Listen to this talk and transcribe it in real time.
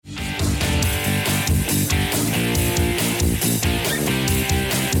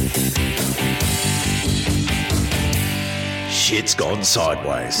Shit's Gone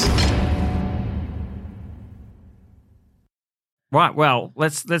Sideways. Right, well,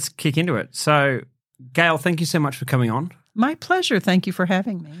 let's kick into it. So, Gayle, thank you so much for coming on. My pleasure. Thank you for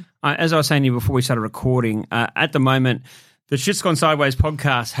having me. As I was saying to you before we started recording, at the moment, the Shit's Gone Sideways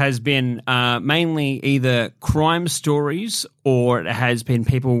podcast has been mainly either crime stories or it has been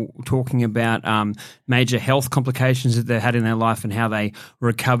people talking about major health complications that they had in their life and how they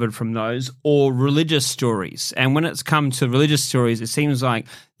recovered from those, or religious stories. And when it's come to religious stories, it seems like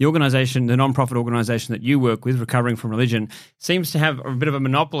the organisation, the non-profit organisation that you work with, Recovering from Religion, seems to have a bit of a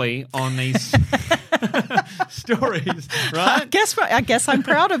monopoly on these stories, right? I guess I'm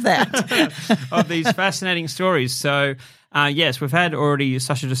proud of that. Of these fascinating stories. So, yes, we've had already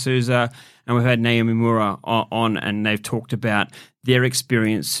Sasha D'Souza and we've had Naomi Mura on, and they've talked about their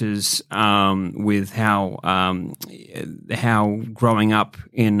experiences with how growing up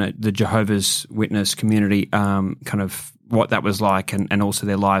in the Jehovah's Witness community, kind of what that was like, and also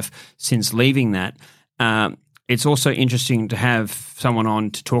their life since leaving that. It's also interesting to have someone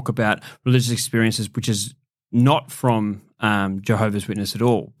on to talk about religious experiences, which is not from Jehovah's Witness at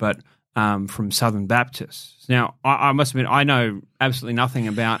all, but from Southern Baptists. Now, I must admit, I know absolutely nothing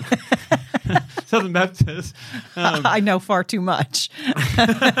about Southern Baptists. I know far too much.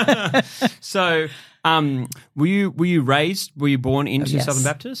 So, were you born into yes. Southern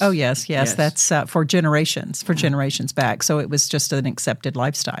Baptist? Oh, yes. That's for generations back. So it was just an accepted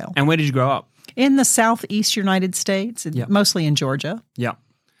lifestyle. And where did you grow up? In the southeast United States, mostly in Georgia. Yeah.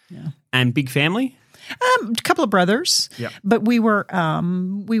 And big family? A couple of brothers, but we were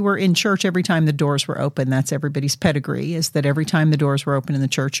in church every time the doors were open. That's everybody's pedigree, is that every time the doors were open in the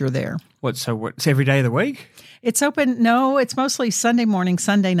church, you're there. What's every day of the week? It's open. No, it's mostly Sunday morning,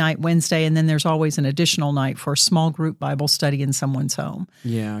 Sunday night, Wednesday, and then there's always an additional night for a small group Bible study in someone's home.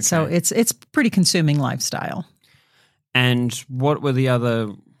 Yeah. Okay. So it's pretty consuming lifestyle. And what were the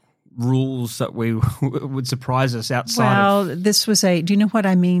other rules that would surprise us outside Well, this was do you know what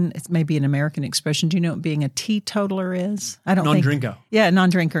I mean? It's maybe an American expression. Do you know what being a teetotaler is? I don't non-drinker.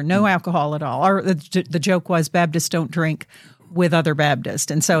 Non-drinker. No alcohol at all. Or the joke was Baptists don't drink with other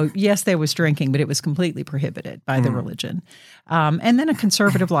Baptists. And so, yes, there was drinking, but it was completely prohibited by the religion. And then a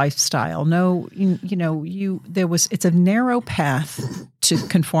conservative lifestyle. No, it's a narrow path to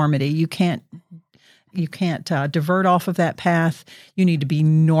conformity. You can't divert off of that path. You need to be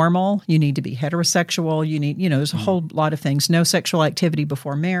normal. You need to be heterosexual. You need, there's a whole lot of things. No sexual activity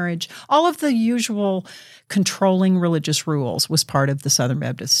before marriage. All of the usual controlling religious rules was part of the Southern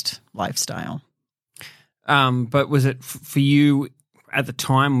Baptist lifestyle. But was it for you at the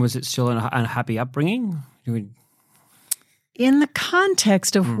time? Was it still a happy upbringing? In the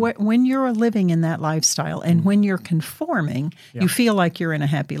context of when you're living in that lifestyle and when you're conforming, you feel like you're in a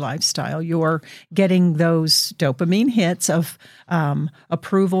happy lifestyle. You're getting those dopamine hits of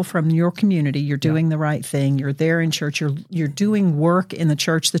approval from your community. You're doing the right thing. You're there in church. You're doing work in the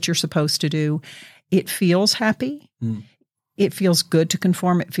church that you're supposed to do. It feels happy. It feels good to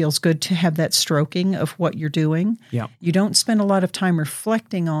conform. It feels good to have that stroking of what you're doing. Yeah. You don't spend a lot of time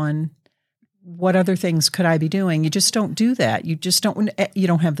reflecting on what other things could I be doing? You just don't do that. You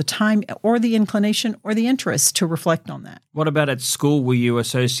don't have the time or the inclination or the interest to reflect on that. What about at school? Were you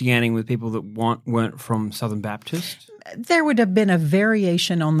associating with people that weren't from Southern Baptist? There would have been a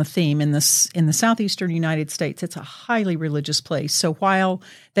variation on the theme. In the southeastern United States, it's a highly religious place. So while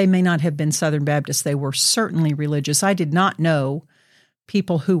they may not have been Southern Baptists, they were certainly religious. I did not know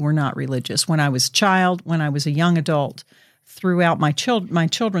people who were not religious. When I was a child, when I was a young adult, throughout my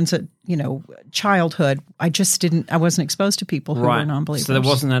children's childhood, I wasn't exposed to people who were non-believers. So there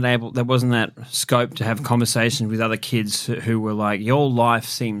wasn't that scope to have conversations with other kids who were like, your life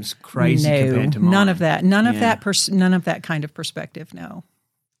seems crazy compared to mine. None of that. None of that kind of perspective. No.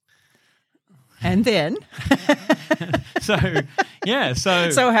 And then, so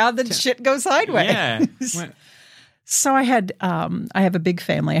how did shit go sideways? Yeah. So I have a big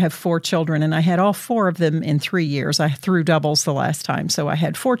family. I have 4 children, and I had all 4 of them in 3 years. I threw doubles the last time, so I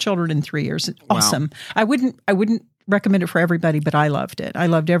had 4 children in 3 years. Awesome. Wow. I wouldn't recommend it for everybody, but I loved it. I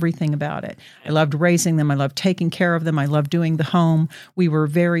loved everything about it. I loved raising them. I loved taking care of them. I loved doing the home. We were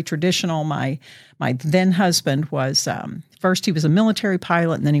very traditional. My then husband was first he was a military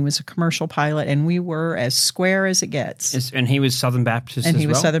pilot, and then he was a commercial pilot, and we were as square as it gets. And he was Southern Baptist as well? And he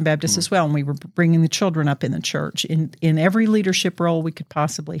was Southern Baptist as well, and we were bringing the children up in the church in every leadership role we could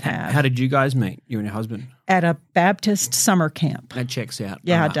possiy have. How did you guys meet, you and your husband? At a Baptist summer camp. That checks out.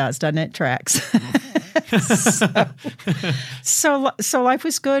 Yeah, it does, doesn't it? Tracks. So life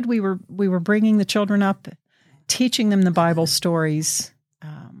was good. We were bringing the children up, teaching them the Bible stories,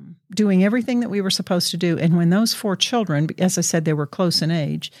 doing everything that we were supposed to do. And when those 4 children, as I said, they were close in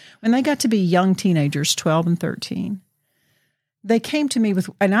age, when they got to be young teenagers, 12 and 13, they came to me with,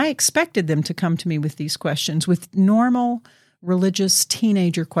 and I expected them to come to me with these questions, with normal religious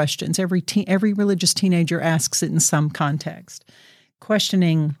teenager questions. Every religious teenager asks it in some context,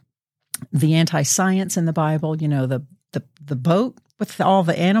 questioning the anti-science in the Bible, the boat with all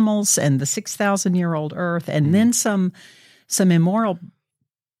the animals and the 6,000-year-old earth, and then some immoral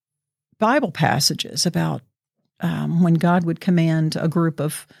Bible passages about when God would command a group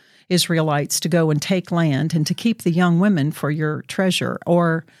of Israelites to go and take land and to keep the young women for your treasure.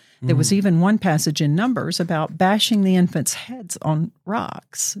 Or there was even one passage in Numbers about bashing the infants' heads on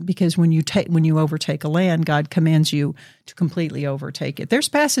rocks, because when you overtake a land, God commands you to completely overtake it. There's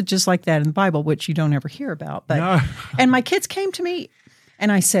passages like that in the Bible which you don't ever hear about. But No. And my kids came to me,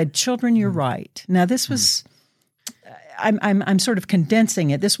 and I said, "Children, you're right." Now this was. I'm sort of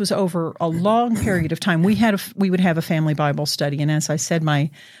condensing it. This was over a long period of time. We would have a family Bible study, and as I said, my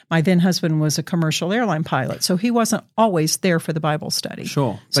then husband was a commercial airline pilot, so he wasn't always there for the Bible study.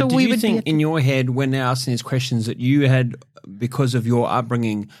 Sure. But So did we you would think be in your head when they're asking these questions that you had, because of your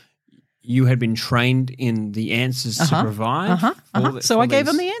upbringing, you had been trained in the answers to provide? So I gave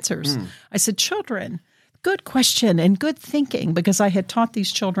them the answers. I said, "Children, good question and good thinking," because I had taught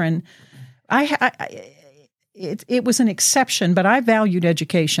these children. It was an exception, but I valued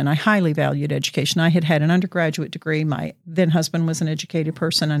education. I highly valued education. I had an undergraduate degree. My then husband was an educated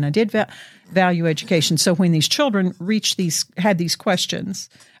person, and I did value education. So when these children had these questions,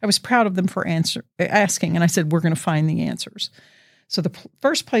 I was proud of them for asking, and I said, "We're going to find the answers." So the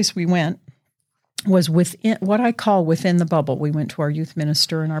first place we went was within what I call within the bubble. We went to our youth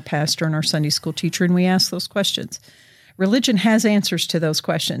minister and our pastor and our Sunday school teacher, and we asked those questions. Religion has answers to those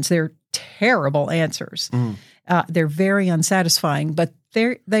questions. They're terrible answers. They're very unsatisfying, but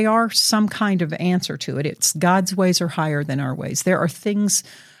they are some kind of answer to it. It's God's ways are higher than our ways. There are things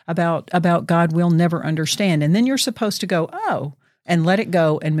about God we'll never understand. And then you're supposed to go, "Oh," and let it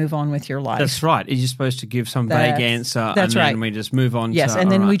go and move on with your life. That's right. You're supposed to give some vague answer, that's and then right. we just move on. Yes,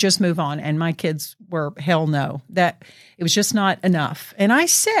 and then we just move on. And my kids were, hell no. That it was just not enough. And I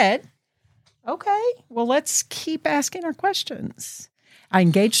said, "Okay, well, let's keep asking our questions." I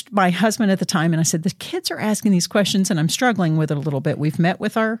engaged my husband at the time, and I said, "The kids are asking these questions, and I'm struggling with it a little bit. We've met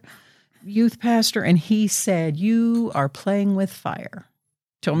with our youth pastor, and he said, 'You are playing with fire.'"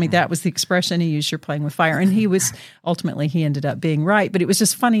 Told me that was the expression he used, "You're playing with fire." And he ended up being right. But it was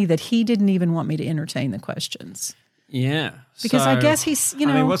just funny that he didn't even want me to entertain the questions. Yeah. Because I guess he's, I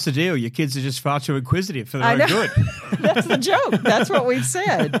mean, what's the deal? Your kids are just far too inquisitive for their own good. That's the joke. That's what we've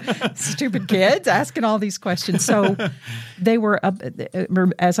said. Stupid kids asking all these questions. So they were,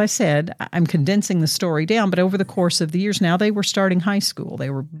 as I said, I'm condensing the story down, but over the course of the years now, they were starting high school. They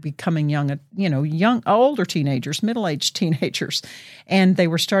were becoming older teenagers, middle-aged teenagers, and they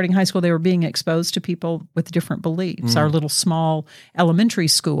were starting high school. They were being exposed to people with different beliefs. Our little small elementary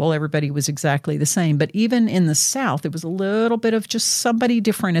school, everybody was exactly the same. But even in the South, it was a little bit of just somebody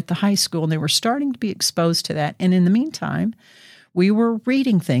different at the high school, and they were starting to be exposed to that. And in the meantime, we were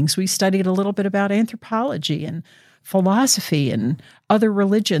reading things. We studied a little bit about anthropology and philosophy and other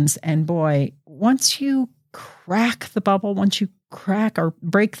religions. And boy, once you crack the bubble, once you crack or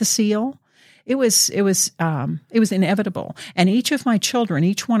break the seal, it was inevitable. And each of my children,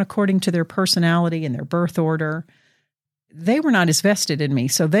 each one according to their personality and their birth order, they were not as vested in me.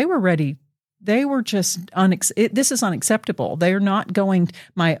 So they were ready. They were just, this is unacceptable. They are not going,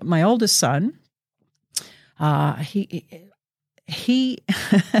 my oldest son, he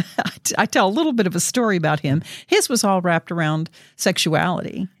I tell a little bit of a story about him. His was all wrapped around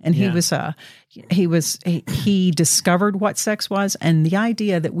sexuality, and he discovered what sex was, and the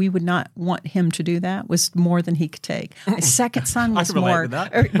idea that we would not want him to do that was more than he could take. My second son was more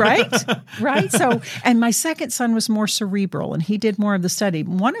right. So, and my second son was more cerebral, and he did more of the study.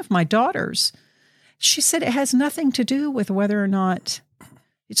 One of my daughters, she said it has nothing to do with whether or not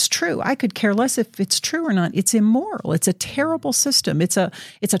it's true. I could care less if it's true or not. It's immoral. It's a terrible system. It's a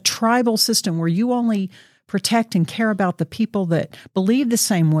tribal system where you only protect and care about the people that believe the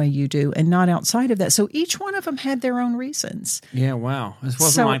same way you do and not outside of that. So each one of them had their own reasons. Yeah, wow. It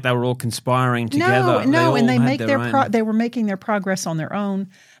wasn't like they were all conspiring together. No, and they were making their progress on their own.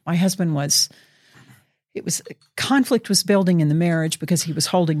 My husband conflict was building in the marriage because he was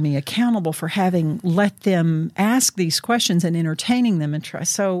holding me accountable for having let them ask these questions and entertaining them and try.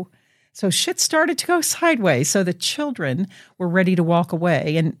 So shit started to go sideways. So the children were ready to walk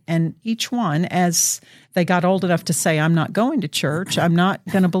away, and each one, as they got old enough to say, "I'm not going to church, I'm not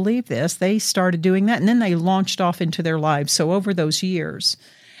going to believe this," they started doing that, and then they launched off into their lives. So over those years,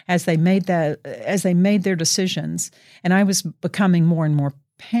 as they made their decisions. And I was becoming more and more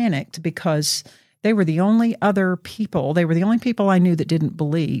panicked because they were the only people I knew that didn't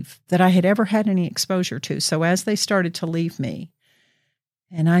believe, that I had ever had any exposure to. So as they started to leave me,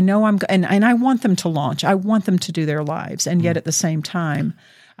 and I know and I want them to launch, I want them to do their lives. And yet at the same time,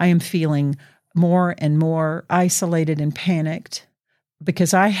 I am feeling more and more isolated and panicked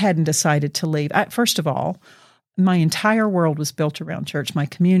because I hadn't decided to leave. First of all, my entire world was built around church, my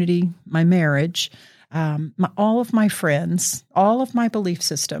community, my marriage, all of my friends, all of my belief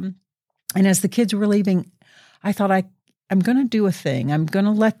system. And as the kids were leaving, I thought, I'm going to do a thing. I'm going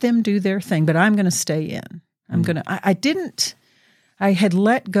to let them do their thing, but I'm going to stay in. I had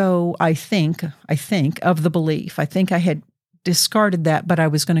let go, I think, of the belief. I think I had discarded that, but I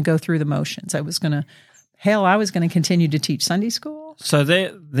was going to go through the motions. I was going to continue to teach Sunday school. So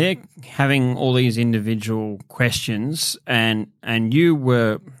they're having all these individual questions, and you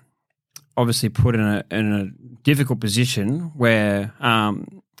were obviously put in a difficult position where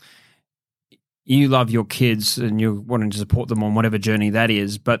you love your kids and you're wanting to support them on whatever journey that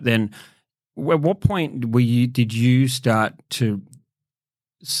is. But then, at what point did you start to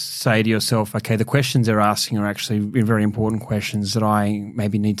say to yourself, okay, the questions they're asking are actually very important questions that I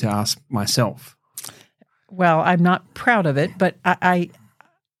maybe need to ask myself? Well, I'm not proud of it, but I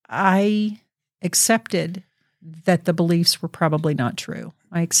accepted that the beliefs were probably not true.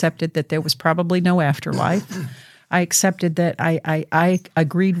 I accepted that there was probably no afterlife. I accepted that I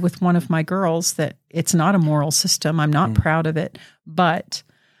agreed with one of my girls that it's not a moral system. I'm not proud of it, but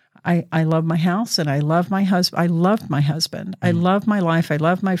I love my house and I love my husband. I loved my husband. I love my life. I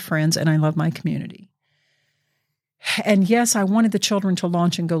love my friends and I love my community. And yes, I wanted the children to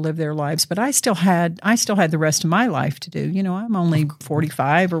launch and go live their lives, but I still had the rest of my life to do. You know, I'm only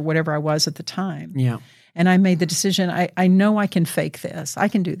 45 or whatever I was at the time. Yeah. And I made the decision, I know I can fake this. I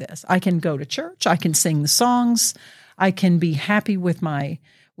can do this. I can go to church. I can sing the songs. I can be happy with my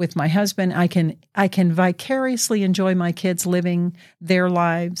husband. I can vicariously enjoy my kids living their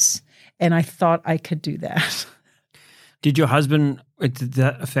lives. And I thought I could do that. Did your husband, did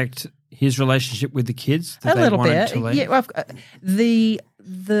that affect his relationship with the kids? A little bit. Yeah, well, the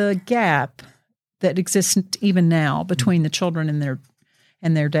gap that exists even now between the children and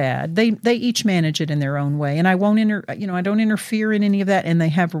their dad, they each manage it in their own way. And I won't I don't interfere in any of that. And they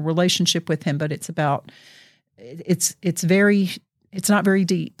have a relationship with him, but it's not very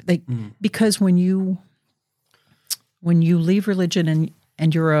deep. Because when you leave religion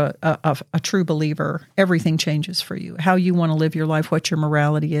and you're a true believer, everything changes for you. How you want to live your life, what your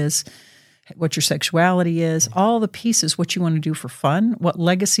morality is, what your sexuality is, all the pieces, what you want to do for fun, what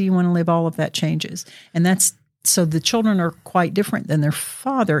legacy you want to live, all of that changes. And so the children are quite different than their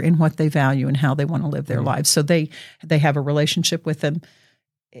father in what they value and how they want to live their lives. So they have a relationship with them.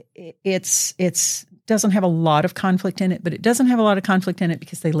 It's doesn't have a lot of conflict in it, but it doesn't have a lot of conflict in it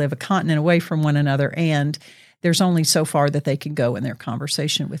because they live a continent away from one another, and there's only so far that they can go in their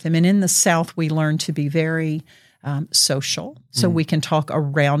conversation with him. And in the South, we learn to be very social, so we can talk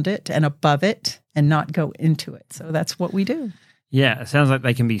around it and above it and not go into it. So that's what we do. Yeah, it sounds like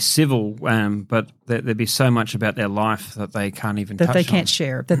they can be civil, but there'd be so much about their life that they can't even touch on. That they can't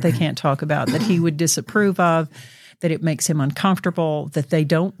share, that they can't talk about, that he would disapprove of, that it makes him uncomfortable, that they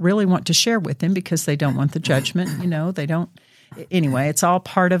don't really want to share with him because they don't want the judgment. They don't. Anyway, it's all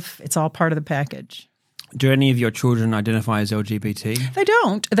part of the package. Do any of your children identify as LGBT? They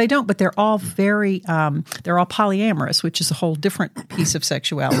don't, but they're all they're all polyamorous, which is a whole different piece of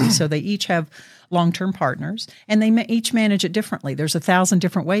sexuality. So they each have long-term partners, and they each manage it differently. There's 1,000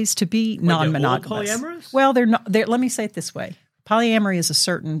 different ways to be non-monogamous. They're all polyamorous? Well, they're not. Let me say it this way. Polyamory is a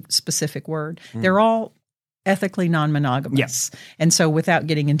certain specific word. They're all ethically non-monogamous. Yes. And so without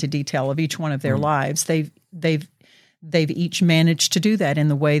getting into detail of each one of their lives, they've each managed to do that in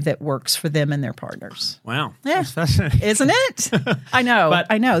the way that works for them and their partners. Wow. Yeah. That's fascinating. Isn't it? I know. But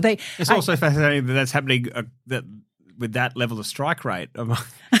I know. It's also fascinating that that's happening with that level of strike rate among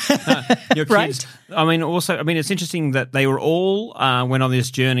your kids. Right. It's interesting that they were all went on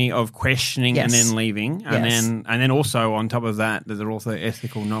this journey of questioning and then leaving, and then also on top of that they're also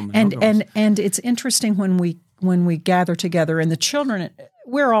ethical non-monogamous. And it's interesting when we gather together, and the children,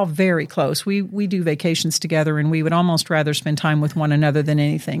 we're all very close. We do vacations together, and we would almost rather spend time with one another than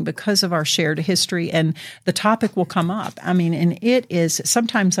anything because of our shared history. And the topic will come up. And it is,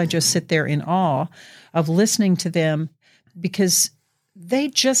 sometimes I just sit there in awe of listening to them because they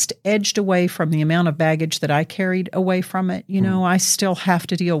just edged away from the amount of baggage that I carried away from it. I still have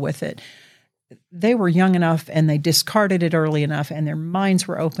to deal with it. They were young enough and they discarded it early enough, and their minds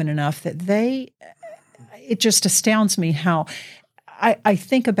were open enough that it just astounds me how I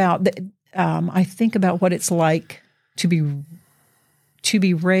think about what it's like to be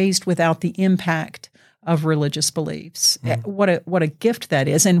raised without the impact of religious beliefs. What a gift that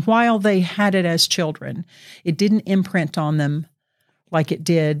is. And while they had it as children, it didn't imprint on them like it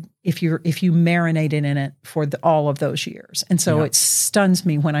did if you marinated in it for all of those years. And so it stuns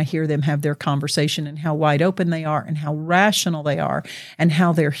me when I hear them have their conversation and how wide open they are and how rational they are and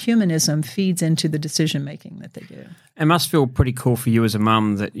how their humanism feeds into the decision making that they do. It must feel pretty cool for you as a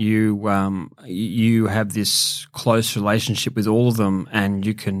mum that you have this close relationship with all of them, and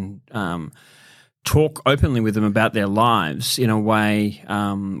you can talk openly with them about their lives in a way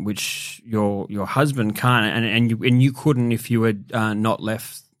which your husband can't, and you couldn't if you had not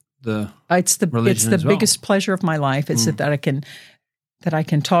left the religion as well. Biggest pleasure of my life. It's that I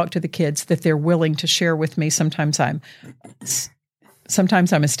can talk to the kids, that they're willing to share with me. Sometimes I'm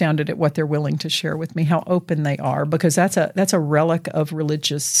astounded at what they're willing to share with me, how open they are, because that's a relic of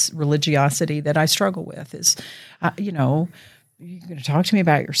religiosity that I struggle with. Is you're going to talk to me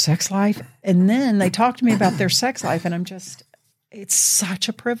about your sex life, and then they talk to me about their sex life, and it's such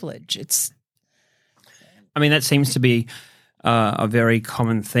a privilege. That seems to be a very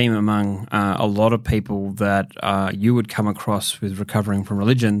common theme among a lot of people that you would come across with recovering from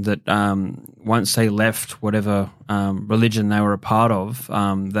religion, that once they left whatever religion they were a part of,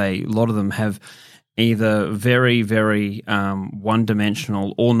 a lot of them have either very, very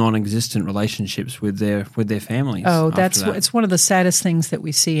one-dimensional or non-existent relationships with their families. Oh, it's one of the saddest things that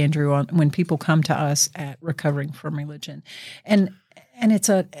we see, Andrew, when people come to us at recovering from religion, and it's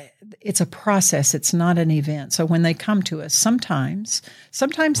a process. It's not an event. So when they come to us, sometimes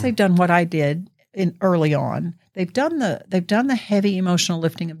they've done what I did early on. They've done the heavy emotional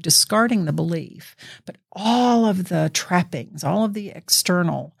lifting of discarding the belief, but all of the trappings, all of the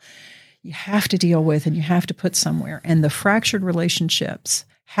external, you have to deal with and you have to put somewhere. And the fractured relationships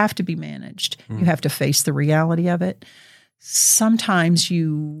have to be managed. You have to face the reality of it. Sometimes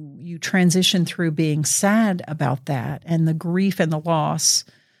you transition through being sad about that and the grief and the loss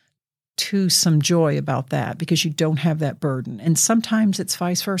to some joy about that because you don't have that burden. And sometimes it's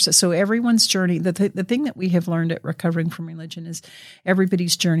vice versa. So everyone's journey, the thing that we have learned at Recovering from Religion is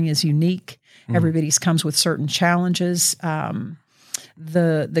everybody's journey is unique. Everybody's comes with certain challenges.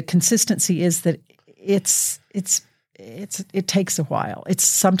 The consistency is that it takes a while. It's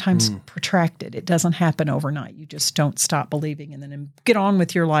sometimes protracted. It doesn't happen overnight. You just don't stop believing and then get on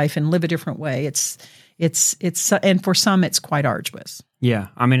with your life and live a different way. It's and for some it's quite arduous. Yeah.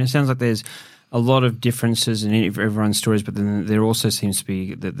 It sounds like there's a lot of differences in everyone's stories, but then there also seems to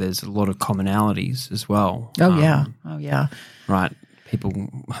be that there's a lot of commonalities as well. Oh yeah. Right. People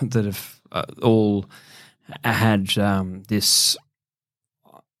that have all had this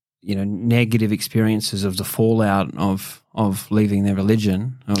negative experiences of the fallout of leaving their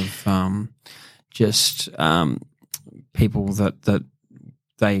religion, of just people that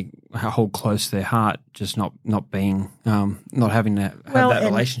they hold close to their heart, just not being not having that have that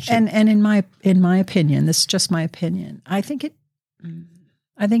relationship. And in my opinion, this is just my opinion. I think it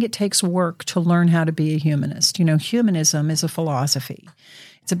takes work to learn how to be a humanist. Humanism is a philosophy.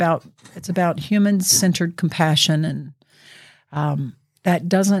 It's about human-centered compassion, and that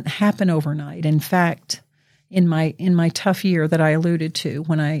doesn't happen overnight. In fact, in my tough year that I alluded to,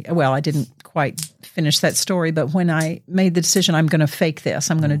 I didn't quite finish that story, but when I made the decision, I'm going to fake this,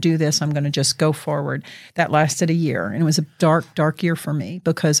 I'm going to do this, I'm going to just go forward, that lasted a year. And it was a dark, dark year for me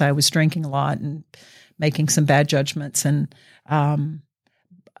because I was drinking a lot and making some bad judgments. And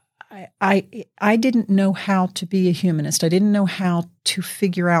I didn't know how to be a humanist. I didn't know how to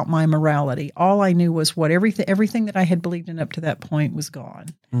figure out my morality. All I knew was everything that I had believed in up to that point was gone.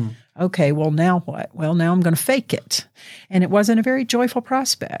 Okay, well, now what? Well, now I'm going to fake it. And it wasn't a very joyful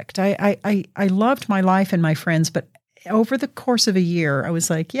prospect. I loved my life and my friends, but over the course of a year, I was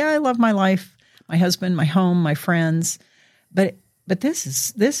like, yeah, I love my life, my husband, my home, my friends, but this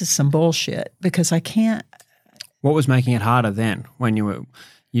is some bullshit because I can't. What was making it harder then when you were?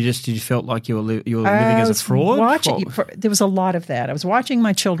 You felt like you were living as a fraud? There was a lot of that. I was watching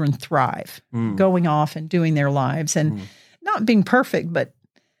my children thrive, going off and doing their lives and not being perfect,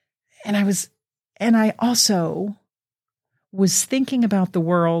 and I also was thinking about the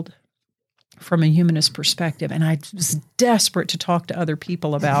world from a humanist perspective, and I was desperate to talk to other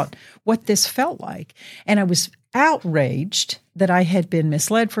people about what this felt like. And I was outraged that I had been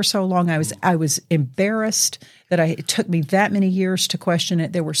misled for so long. I was embarrassed that it took me that many years to question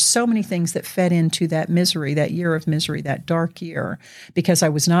it. There were so many things that fed into that misery, that year of misery, that dark year, because I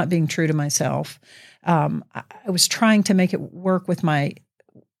was not being true to myself. I was trying to make it work with my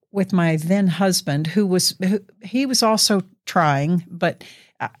with my then husband, he was also trying, but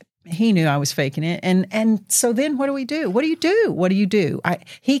he knew I was faking it. And so then what do we do? What do you do? What do you do?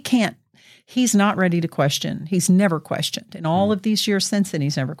 He's not ready to question. He's never questioned. In all of these years since then,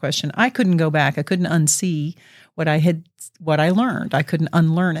 he's never questioned. I couldn't go back. I couldn't unsee what I learned. I couldn't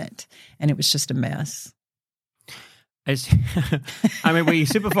unlearn it. And it was just a mess. I mean, we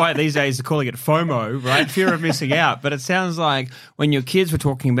simplify it these days to calling it FOMO, right? Fear of missing out. But it sounds like when your kids were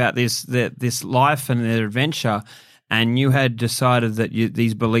talking about this life and their adventure, and you had decided that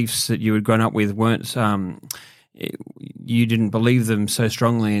these beliefs that you had grown up with weren't, you didn't believe them so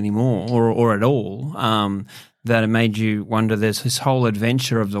strongly anymore, or at all, that it made you wonder there's this whole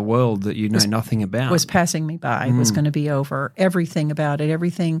adventure of the world that you know nothing about. Was passing me by, was going to be over. Everything about it,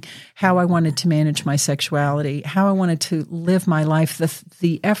 everything, how I wanted to manage my sexuality, how I wanted to live my life,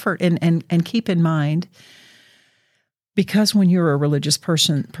 the effort, and keep in mind, because when you're a religious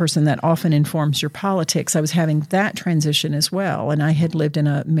person that often informs your politics, I was having that transition as well. And I had lived in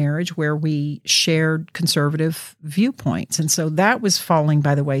a marriage where we shared conservative viewpoints. And so that was falling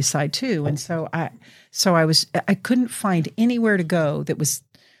by the wayside too. And so I couldn't find anywhere to go that was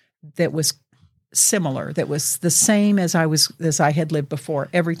similar, that was the same as I had lived before.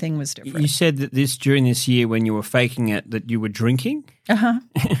 Everything was different. You said that during this year when you were faking it, that you were drinking? Uh-huh.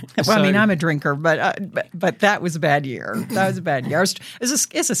 Well, I mean, I'm a drinker, but that was a bad year. That was a bad year. It's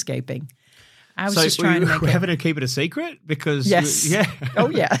escaping. I was just trying to make having to keep it a secret because yes, oh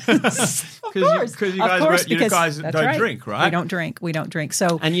yeah, of course, because you guys don't drink, right? We don't drink.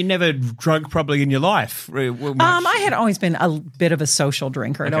 So, and you never drunk probably in your life. I had always been a bit of a social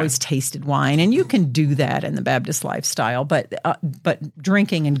drinker. I'd always tasted wine, and you can do that in the Baptist lifestyle. But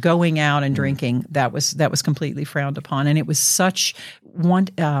drinking and going out and drinking, that was completely frowned upon, and it was such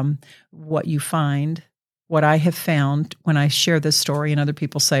what I have found when I share this story and other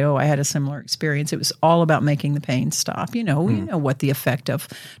people say, oh, I had a similar experience, it was all about making the pain stop. You know what the effect of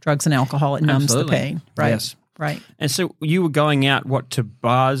drugs and alcohol, it numbs the pain, right? Yes. Right. And so you were going out, to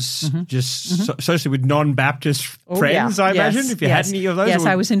bars, just socially with non-Baptist friends, I imagine, if you had any of those? Yes,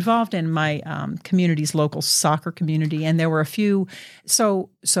 I was involved in my community's local soccer community, and there were a few.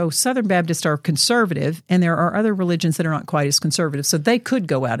 So Southern Baptists are conservative, and there are other religions that are not quite as conservative, so they could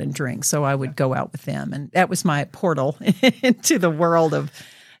go out and drink, so I would go out with them, and that was my portal into the world of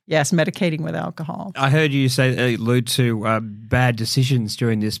medicating with alcohol. I heard you allude to bad decisions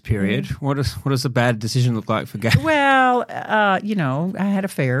during this period. What does a bad decision look like for Gayle? Well, I had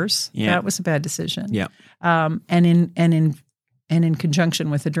affairs. Yeah. That was a bad decision. Yeah. And in conjunction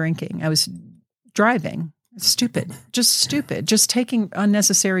with the drinking, I was driving. Stupid, just taking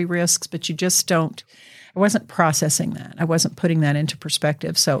unnecessary risks, but you just don't. I wasn't processing that. I wasn't putting that into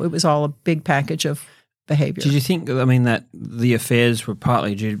perspective. So it was all a big package of behavior. Did you think, that the affairs were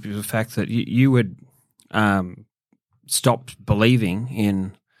partly due to the fact that you had stopped believing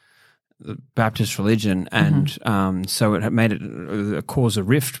in the Baptist religion, and so it had made it a cause of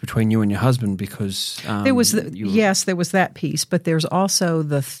rift between you and your husband because there was there was that piece, but there's also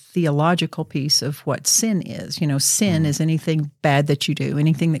the theological piece of what sin is. Sin is anything bad that you do,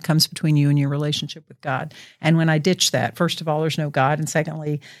 anything that comes between you and your relationship with God. And when I ditched that, first of all, there's no God, and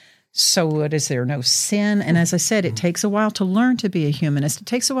secondly, so what is there? No sin? And as I said, it takes a while to learn to be a humanist. It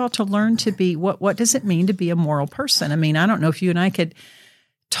takes a while to learn to be, what does it mean to be a moral person? I mean, I don't know if you and I could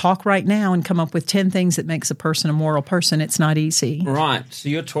talk right now and come up with 10 things that makes a person a moral person. It's not easy. Right. So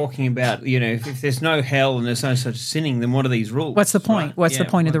you're talking about, if there's no hell and there's no such sinning, then what are these rules? What's the point? Right? What's the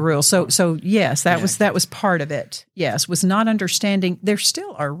point of the rule? So yes, that was part of it. Yes, was not understanding there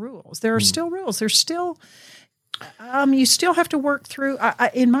still are rules. There are still rules. There's still you still have to work through,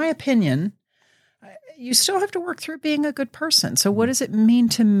 in my opinion, you still have to work through being a good person. So what does it mean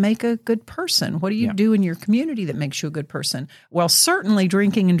to make a good person? What do you do in your community that makes you a good person? Well, certainly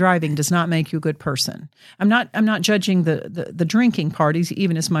drinking and driving does not make you a good person. I'm not judging the drinking parties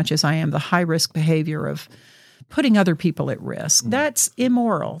even as much as I am the high risk behavior of putting other people at risk. That's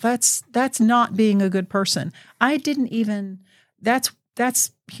immoral. That's not being a good person.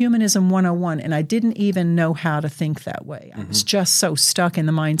 That's humanism 101, and I didn't even know how to think that way. I was just so stuck in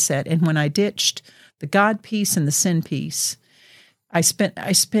the mindset. And when I ditched the God piece and the sin piece, I spent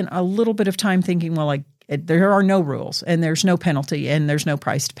a little bit of time thinking, well, there are no rules, and there's no penalty, and there's no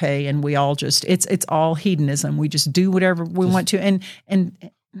price to pay, and we all just it's all hedonism. We just do whatever we want to, and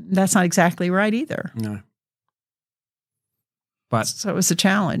that's not exactly right either. No. So it was a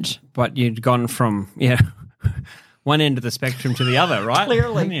challenge. But you'd gone from one end of the spectrum to the other, right?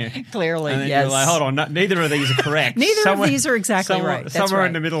 Clearly, and then yes. You're like, hold on, neither of these are correct. Neither of these are exactly right. That's somewhere right.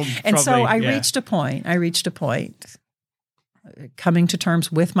 in the middle. And probably, so I reached a point. coming to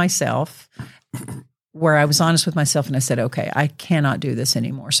terms with myself, where I was honest with myself, and I said, okay, I cannot do this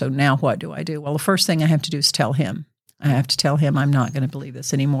anymore. So now what do I do? Well, the first thing I have to do is tell him. I have to tell him I'm not going to believe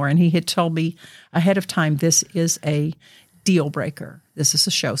this anymore. And he had told me ahead of time, this is a deal breaker. This is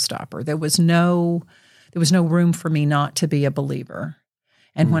a showstopper. There was no room for me not to be a believer.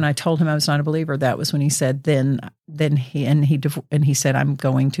 And when I told him I was not a believer, that was when he said, then he said, I'm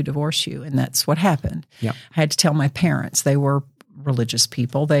going to divorce you. And that's what happened. Yep. I had to tell my parents. They were religious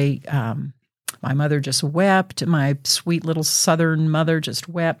people. My mother just wept. My sweet little Southern mother just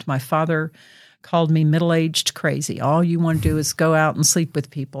wept. My father called me middle-aged crazy. All you want to do is go out and sleep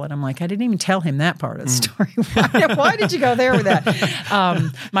with people. And I'm like, I didn't even tell him that part of the story. Why did you go there with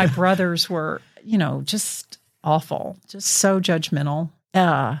that? My brothers were, just awful, just so judgmental.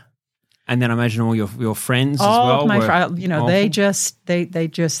 And then I imagine all your friends as well. All my friends, they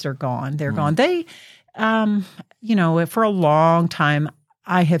just are gone. They're gone. They, for a long time,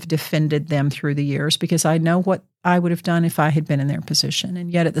 I have defended them through the years because I know what I would have done if I had been in their position.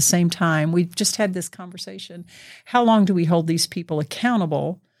 And yet at the same time, we've just had this conversation. How long do we hold these people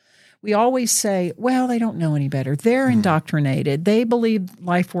accountable? We always say, well, they don't know any better. They're indoctrinated. They believe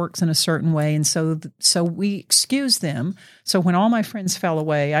life works in a certain way. And so we excuse them. So when all my friends fell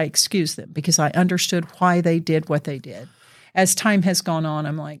away, I excused them because I understood why they did what they did. As time has gone on,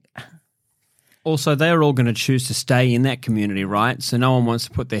 I'm like... Also, they're all going to choose to stay in that community, right? So no one wants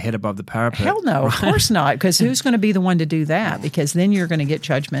to put their head above the parapet. Hell no, right? Of course not, because who's going to be the one to do that? Because then you're going to get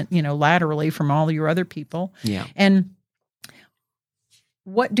judgment, laterally from all your other people. Yeah. And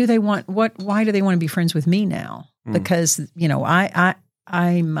what do they want? Why do they want to be friends with me now? Because,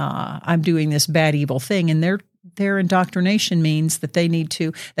 I'm doing this bad, evil thing, and their indoctrination means that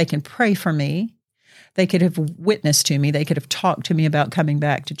they can pray for me. They could have witnessed to me. They could have talked to me about coming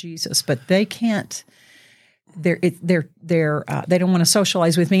back to Jesus, but they can't. They don't want to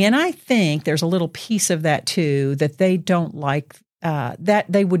socialize with me, and I think there's a little piece of that too that they don't like. That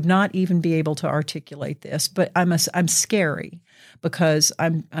they would not even be able to articulate this, but I'm scary because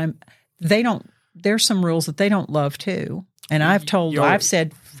There's some rules that they don't love too, and I've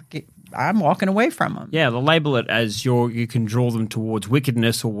said. I'm walking away from them. Yeah, they'll label it as you can draw them towards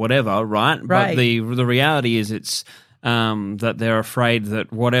wickedness or whatever, right? Right. But the reality is it's that they're afraid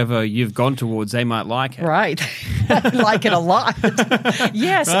that whatever you've gone towards, they might like it. Right. Like it a lot.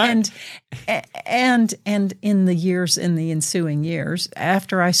 Yes, right? and in the ensuing years,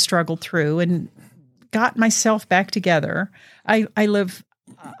 after I struggled through and got myself back together, I live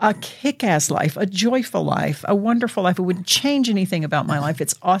a kick-ass life, a joyful life, a wonderful life. It wouldn't change anything about my life.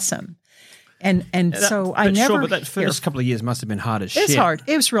 It's awesome. And so I never... Sure, but that first couple of years must have been hard as shit. It's hard.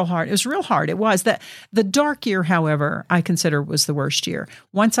 It was real hard. It was real hard. It was. The dark year, however, I consider was the worst year.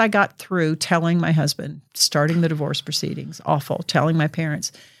 Once I got through telling my husband, starting the divorce proceedings, awful, telling my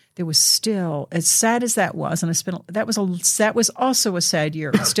parents, there was still, as sad as that was, and that was also a sad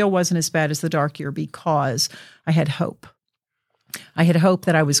year. It still wasn't as bad as the dark year because I had hope. I had hope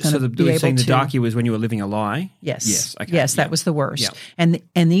that I was going to be able to. The dark year was when you were living a lie? Yes. Yes. Okay. Yes, that was the worst. Yeah.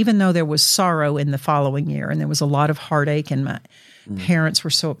 And even though there was sorrow in the following year and there was a lot of heartache and my parents were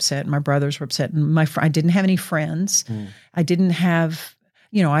so upset and my brothers were upset and I didn't have any friends. I didn't have,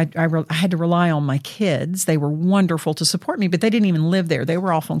 I had to rely on my kids. They were wonderful to support me, but they didn't even live there. They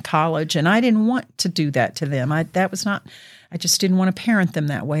were off in college and I didn't want to do that to them. I just didn't want to parent them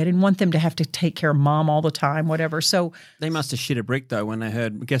that way. I didn't want them to have to take care of mom all the time, whatever. So they must have shit a brick though when they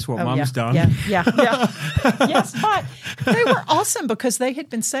heard, guess what, mom's done. Yeah. Yes, but they were awesome because they had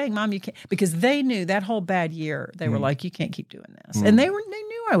been saying, Mom, you can't, because they knew that whole bad year, they were like, you can't keep doing this. And they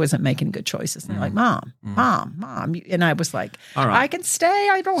knew I wasn't making good choices. And they're like, Mom. And I was like, all right. I can stay.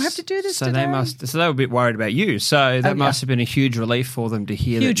 I don't have to do this today. So they were a bit worried about you. So that must have been a huge relief for them to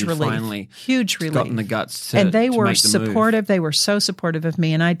hear that you finally gotten the guts to and they were make the supportive. move. They were so supportive of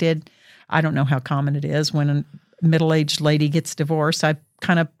me. And I don't know how common it is when a middle-aged lady gets divorced. I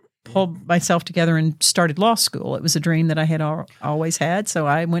kind of pulled myself together and started law school. It was a dream that I had always had. So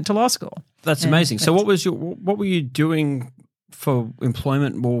I went to law school. That's amazing. So what were you doing for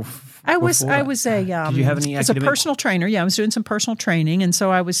employment? I was a Did you have any as a academic? personal trainer. Yeah, I was doing some personal training. And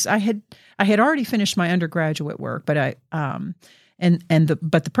so I had already finished my undergraduate work, but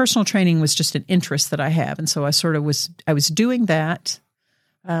but the personal training was just an interest that I have, and so I was doing that,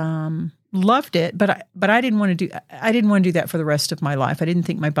 loved it, but I didn't want to do that for the rest of my life. I didn't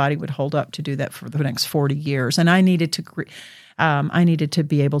think my body would hold up to do that for the next 40 years, and I needed to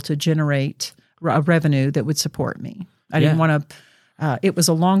be able to generate a revenue that would support me. I didn't want to. It was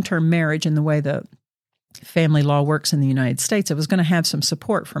a long-term marriage in the way family law works in the United States. I was going to have some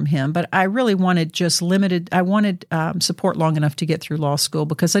support from him, but I really wanted just limited. I wanted support long enough to get through law school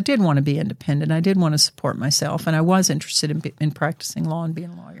because I did want to be independent. I did want to support myself, and I was interested in practicing law and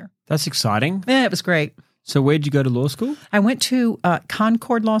being a lawyer. That's exciting. Yeah, it was great. So where'd you go to law school? I went to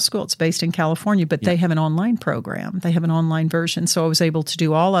Concord Law School. It's based in California, but they have an online program. They have an online version, so I was able to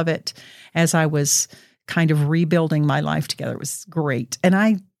do all of it as I was kind of rebuilding my life together. It was great, and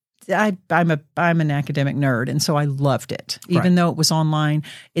I'm an academic nerd, and so I loved it. Even though it was online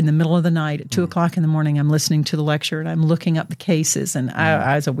in the middle of the night at 2 o'clock in the morning, I'm listening to the lecture and I'm looking up the cases, and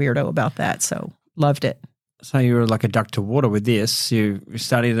I was a weirdo about that, so loved it. So you were like a duck to water with this. You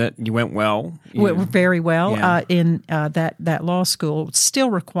studied it. You went well. Very well. Yeah. In that law school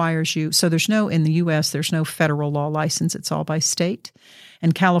still requires you. So in the U.S., there's no federal law license. It's all by state.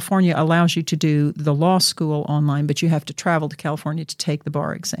 And California allows you to do the law school online, but you have to travel to California to take the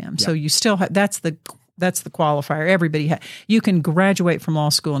bar exam. Yeah. So you still have, that's the qualifier. You can graduate from law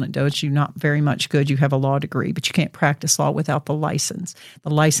school and it does you not very much good. You have a law degree, but you can't practice law without the license.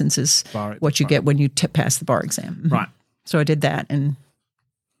 The license is what you get when you pass the bar exam. Mm-hmm. Right. So I did that and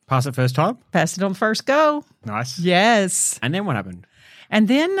passed it first time? Passed it on first go. Nice. Yes. And then what happened? And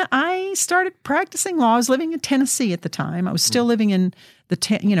then I started practicing law. I was living in Tennessee at the time. I was still living in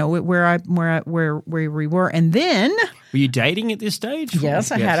where we were. And then, were you dating at this stage?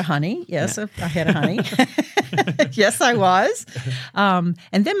 Yes, I had a honey. Yes, yeah. I had a honey. Yes, I was. And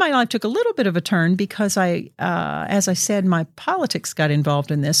then my life took a little bit of a turn because as I said, my politics got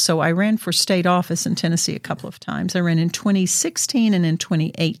involved in this. So I ran for state office in Tennessee a couple of times. I ran in 2016 and in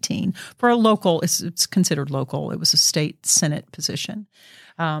 2018 for a local. It's considered local. It was a state Senate position.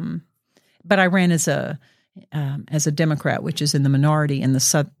 But I ran as a Democrat, which is in the minority in the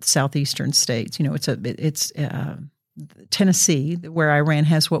southeastern states. It's Tennessee, where I ran,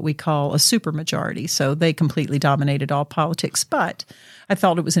 has what we call a supermajority. So they completely dominated all politics. But I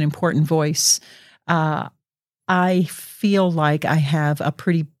thought it was an important voice. I feel like I have a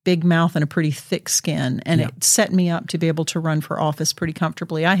pretty big mouth and a pretty thick skin, and it set me up to be able to run for office pretty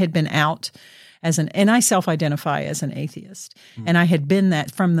comfortably. I had been out and I self-identify as an atheist, and I had been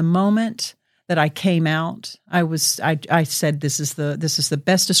that from the moment that I came out. I said this is the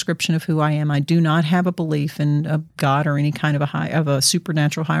best description of who I am. I do not have a belief in a God or any kind of a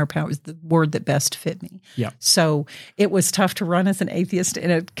supernatural higher power. Is the word that best fit me. Yeah. So it was tough to run as an atheist in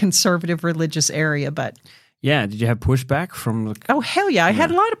a conservative religious area, but yeah. Did you have pushback from? Oh hell yeah! I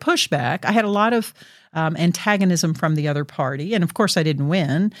had a lot of pushback. I had a lot of antagonism from the other party, and of course I didn't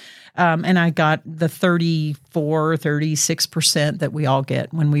win. And I got the 36% that we all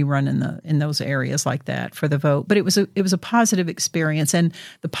get when we run in those areas like that for the vote. But it was a positive experience, and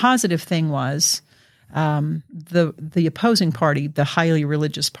the positive thing was the opposing party, the highly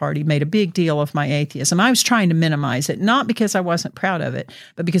religious party, made a big deal of my atheism. I was trying to minimize it, not because I wasn't proud of it,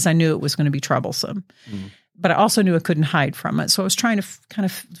 but because I knew it was going to be troublesome. But I also knew I couldn't hide from it. So I was trying to kind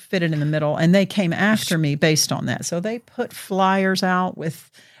of fit it in the middle. And they came after me based on that. So they put flyers out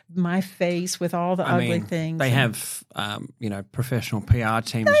with my face, with all the ugly things. They have, professional PR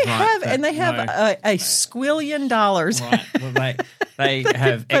teams. They have a squillion dollars. Right. Well, they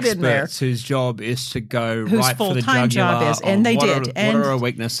have experts whose job is to go whose right for the full-time job is, and they did. What are our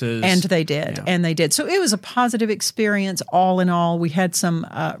weaknesses? And they did, and they did. So it was a positive experience. All in all, we had some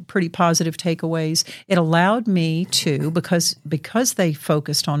pretty positive takeaways. It allowed me to, because they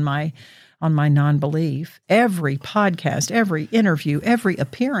focused on my non-belief, every podcast, every interview, every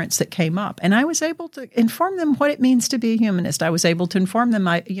appearance that came up. And I was able to inform them what it means to be a humanist. I was able to inform them,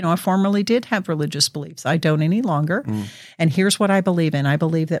 I formerly did have religious beliefs. I don't any longer. And here's what I believe in. I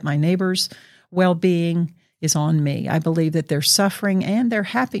believe that my neighbor's well-being is on me. I believe that their suffering and their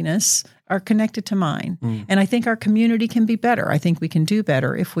happiness are connected to mine. And I think our community can be better. I think we can do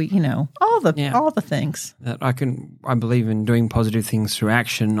better if we, all the things. That I believe in doing positive things through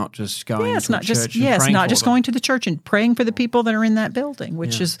action, not just going to church and praying not for just them. going to the church and praying for the people that are in that building,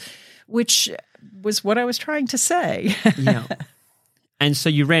 which was what I was trying to say. Yeah. And so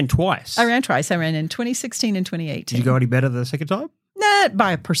you ran twice. I ran twice. I ran in 2016 and 2018. Did you go any better the second time? Nah,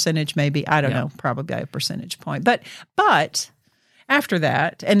 by a percentage maybe. I don't know, probably by a percentage point. But after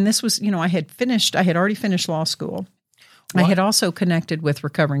that, and this was, I had already finished law school. What? I had also connected with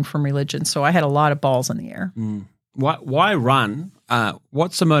recovering from religion, so I had a lot of balls in the air. Why run?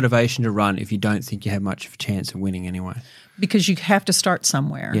 What's the motivation to run if you don't think you have much of a chance of winning anyway? Because you have to start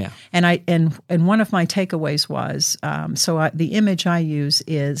somewhere. Yeah. And one of my takeaways was, the image I use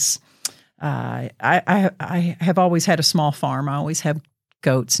is, I have always had a small farm. I always have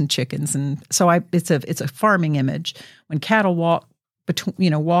goats and chickens, and so it's a farming image. When cattle walk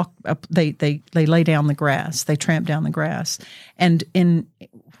between, walk up, they lay down the grass, they tramp down the grass. And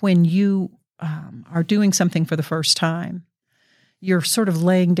when you are doing something for the first time, you're sort of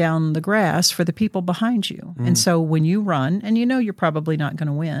laying down the grass for the people behind you. And so when you run, and you're probably not going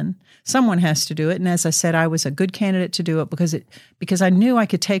to win, someone has to do it. And as I said, I was a good candidate to do it because I knew I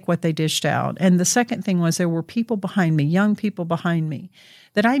could take what they dished out. And the second thing was there were people behind me, young people behind me,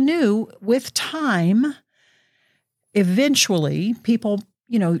 that I knew with time, eventually people,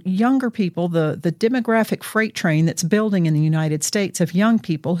 younger people, the demographic freight train that's building in the United States of young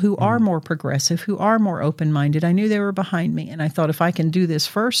people who are more progressive, who are more open-minded. I knew they were behind me. And I thought, if I can do this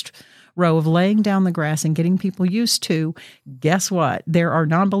first row of laying down the grass and getting people used to, guess what? There are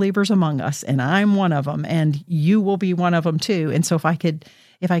non-believers among us, and I'm one of them, and you will be one of them too. And so if I could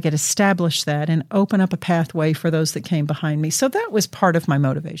establish that and open up a pathway for those that came behind me. So that was part of my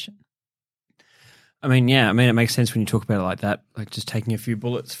motivation. I mean, it makes sense when you talk about it like that, like just taking a few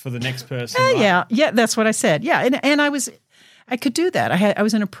bullets for the next person. Right? Yeah, that's what I said. Yeah, and I could do that. I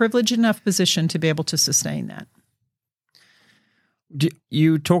was in a privileged enough position to be able to sustain that.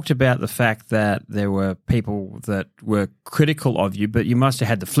 You talked about the fact that there were people that were critical of you, but you must have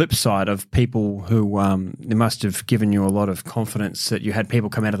had the flip side of people who they must have given you a lot of confidence that you had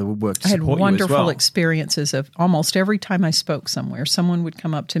people come out of the woodwork to support you as well. I had wonderful experiences of almost every time I spoke somewhere, someone would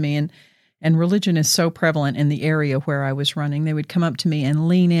come up to me, and religion is so prevalent in the area where I was running. They would come up to me and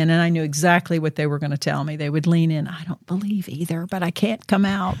lean in, and I knew exactly what they were going to tell me. They would lean in. I don't believe either, but I can't come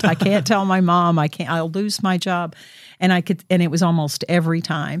out. I can't tell my mom. I'll lose my job. And it was almost every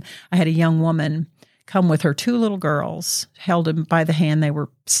time. I had a young woman come with her 2 little girls, held them by the hand. They were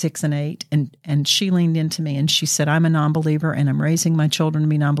 6 and 8. And she leaned into me and she said, I'm a non-believer and I'm raising my children to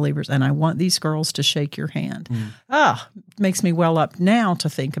be non-believers. And I want these girls to shake your hand. Makes me well up now to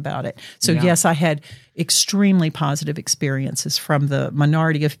think about it. So yes, I had extremely positive experiences from the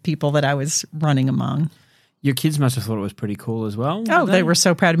minority of people that I was running among. Your kids must have thought it was pretty cool as well. Oh, they were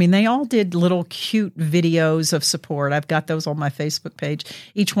so proud of me. They all did little cute videos of support. I've got those on my Facebook page.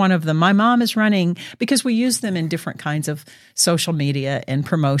 Each one of them. My mom is running because we use them in different kinds of social media and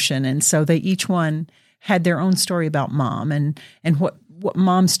promotion. And so they each one had their own story about mom and what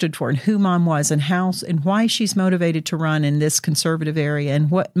mom stood for and who mom was and how and why she's motivated to run in this conservative area and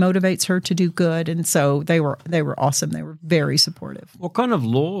what motivates her to do good. And so they were awesome. They were very supportive. What kind of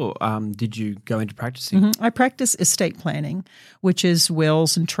law did you go into practicing? I practice estate planning, which is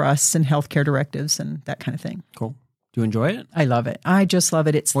wills and trusts and healthcare directives and that kind of thing. Cool. Do you enjoy it? I love it. I just love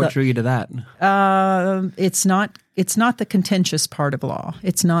it. What drew you to that? It's not the contentious part of law.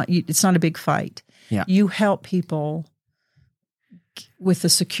 It's not a big fight. Yeah. You help people with the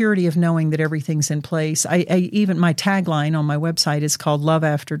security of knowing that everything's in place. I even my tagline on my website is called Love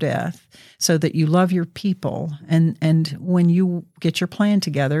After Death, so that you love your people. And when you get your plan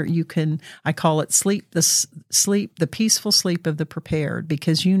together, you can, I call it the peaceful sleep of the prepared,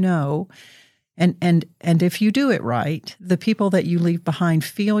 because and if you do it right, the people that you leave behind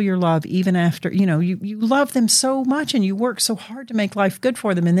feel your love even after, you love them so much and you work so hard to make life good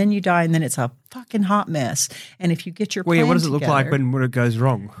for them, and then you die and then it's a fucking hot mess. And if you get your plan what does it look together, like when it goes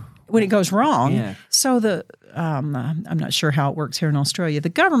wrong? When it goes wrong, yeah. So I'm not sure how it works here in Australia. The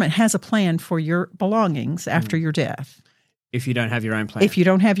government has a plan for your belongings after your death. If you don't have your own plan. If you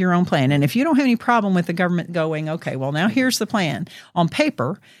don't have your own plan. And if you don't have any problem with the government going, okay, well, now here's the plan. On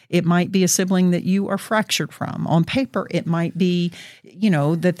paper, it might be a sibling that you are fractured from. On paper, it might be,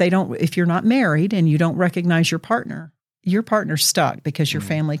 that they don't, if you're not married and you don't recognize your partner's stuck because your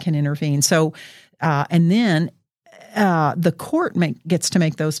family can intervene. So, and then the court gets to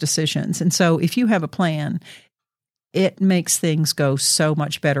make those decisions. And so if you have a plan, it makes things go so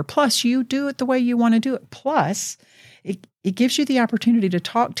much better. Plus, you do it the way you want to do it. Plus, it gives you the opportunity to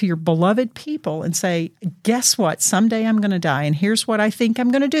talk to your beloved people and say, guess what? Someday I'm going to die, and here's what I think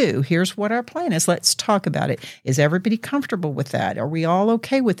I'm going to do. Here's what our plan is. Let's talk about it. Is everybody comfortable with that? Are we all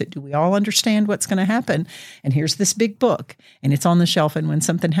okay with it? Do we all understand what's going to happen? And here's this big book, and it's on the shelf, and when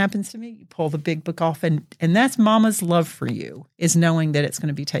something happens to me, you pull the big book off, and that's Mama's love for you, is knowing that it's going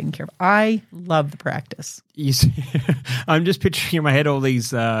to be taken care of. I love the practice. You see, I'm just picturing in my head all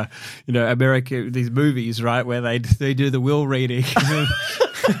these, these movies, right, where they do the will reading, and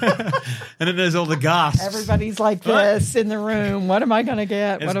then there's all the gasps. Everybody's like this in the room. What am I going to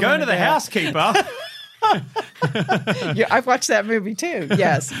get? It's going to the housekeeper. Yeah, I've watched that movie too.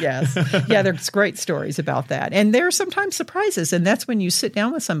 Yes. Yeah, there's great stories about that. And there are sometimes surprises, and that's when you sit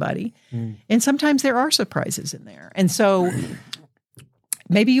down with somebody, and sometimes there are surprises in there. And so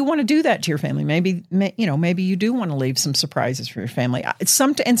maybe you want to do that to your family. Maybe you do want to leave some surprises for your family.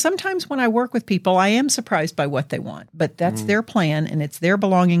 And sometimes when I work with people, I am surprised by what they want, but that's their plan and it's their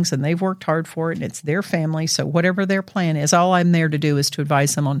belongings and they've worked hard for it and it's their family. So whatever their plan is, all I'm there to do is to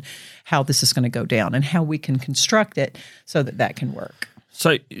advise them on how this is going to go down and how we can construct it so that can work.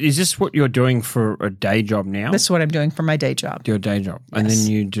 So is this what you're doing for a day job now? This is what I'm doing for my day job. Your day job. Yes.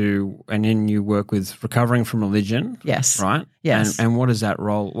 And then you work with recovering from religion. Yes. Right? Yes. And what is that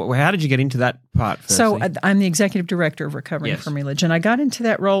role? How did you get into that part firstly? So I'm the executive director of Recovering from Religion. I got into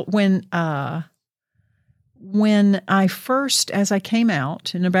that role when I first, as I came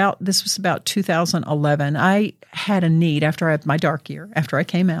out, this was about 2011, I had a need after I had my dark year, after I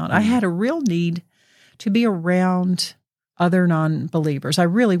came out, I had a real need to be around other non-believers. I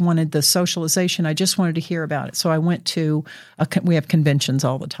really wanted the socialization. I just wanted to hear about it. So I went to, we have conventions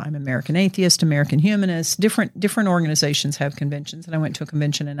all the time, American Atheist, American Humanist, different organizations have conventions. And I went to a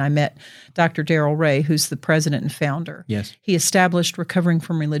convention and I met Dr. Darrell Ray, who's the president and founder. Yes. He established Recovering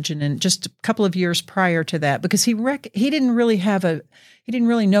from Religion and just a couple of years prior to that, because he didn't really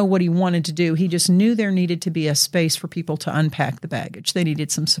know what he wanted to do. He just knew there needed to be a space for people to unpack the baggage. They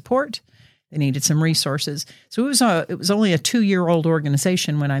needed some support. They needed some resources. So it was only a 2-year-old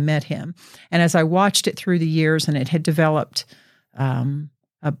organization when I met him. And as I watched it through the years, and it had developed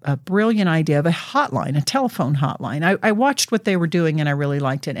a brilliant idea of a hotline, a telephone hotline. I watched what they were doing, and I really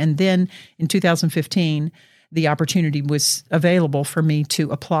liked it. And then in 2015, the opportunity was available for me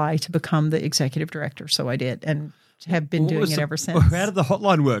to apply to become the executive director. So I did, and have been doing it ever since. How did the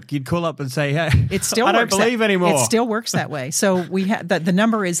hotline work? You'd call up and say, "Hey, it still I don't believe anymore." It still works that way. So we have the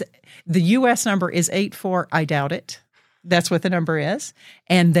number is the U.S. number is 84. I doubt it. That's what the number is,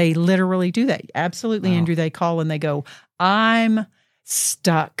 and they literally do that. Absolutely, Andrew. They call and they go, "I'm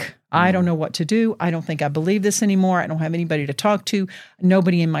stuck. I don't know what to do. I don't think I believe this anymore. I don't have anybody to talk to.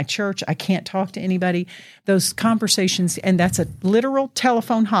 Nobody in my church. I can't talk to anybody." Those conversations, and that's a literal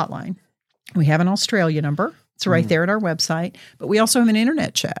telephone hotline. We have an Australia number. It's right there at our website, but we also have an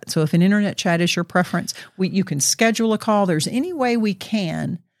internet chat. So if an internet chat is your preference, you can schedule a call. There's any way we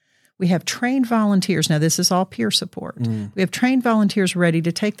can. We have trained volunteers. Now, this is all peer support. We have trained volunteers ready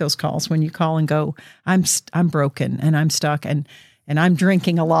to take those calls when you call and go, I'm broken and I'm stuck and I'm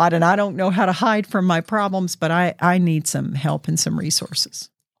drinking a lot and I don't know how to hide from my problems, but I need some help and some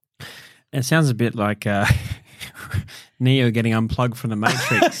resources. It sounds a bit like Neo getting unplugged from the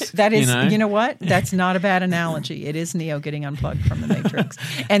Matrix. That is, you know what? That's not a bad analogy. It is Neo getting unplugged from the Matrix.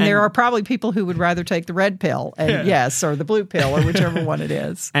 And there are probably people who would rather take the red pill, or the blue pill, or whichever one it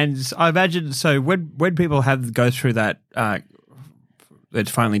is. And I imagine, so when people go through that, it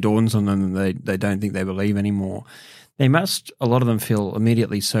finally dawns on them and they don't think they believe anymore, a lot of them feel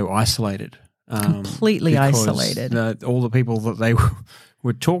immediately so isolated. Completely isolated. All the people that they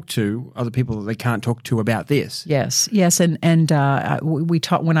would talk to are the people that they can't talk to about this. Yes, and we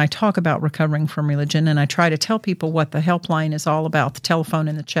talk when I talk about recovering from religion, and I try to tell people what the helpline is all about, the telephone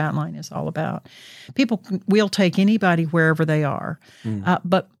and the chat line is all about. We'll take anybody wherever they are,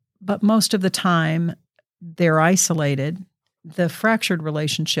 but most of the time they're isolated. The fractured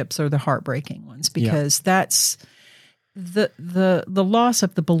relationships are the heartbreaking ones because that's the loss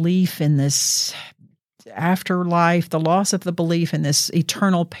of the belief in this afterlife, the loss of the belief in this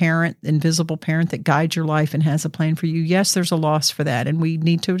eternal parent, invisible parent that guides your life and has a plan for you. Yes, there's a loss for that, and we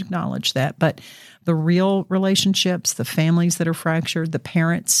need to acknowledge that. But the real relationships, the families that are fractured, the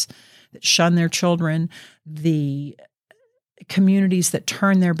parents that shun their children, the communities that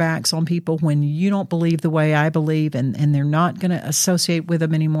turn their backs on people when you don't believe the way I believe and they're not going to associate with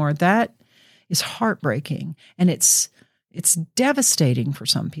them anymore, that is heartbreaking. And it's devastating for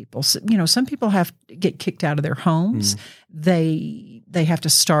some people. So, some people have to get kicked out of their homes. They have to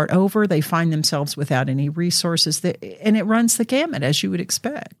start over. They find themselves without any resources. And it runs the gamut, as you would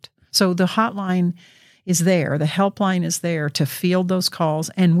expect. So the hotline is there. The helpline is there to field those calls.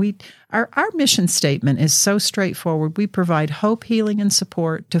 And our mission statement is so straightforward. We provide hope, healing, and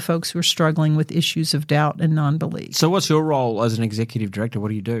support to folks who are struggling with issues of doubt and non-belief. So what's your role as an executive director? What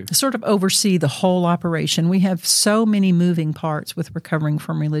do you do? Sort of oversee the whole operation. We have so many moving parts with recovering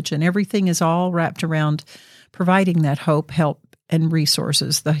from religion. Everything is all wrapped around providing that hope, help, and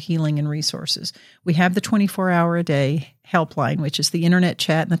resources, the healing and resources. We have the 24-hour-a-day helpline, which is the internet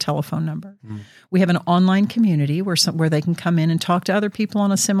chat and the telephone number. We have an online community where they can come in and talk to other people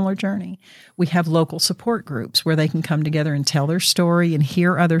on a similar journey. We have local support groups where they can come together and tell their story and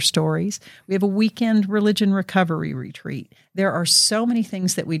hear other stories. We have a weekend religion recovery retreat. There are so many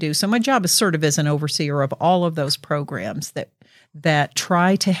things that we do. So my job is sort of as an overseer of all of those programs that that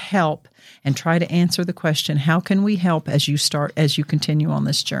try to help and try to answer the question, how can we help as you continue on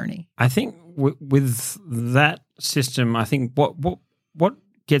this journey? I think with that system, I think what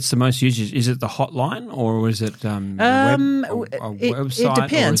gets the most usage? Is it the hotline, or is it a website? It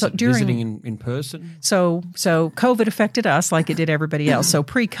depends. Or is it visiting in person? So COVID affected us like it did everybody else. So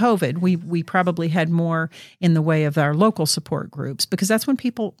pre-COVID, we probably had more in the way of our local support groups, because that's when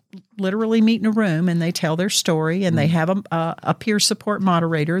people literally meet in a room and they tell their story, and they have a peer support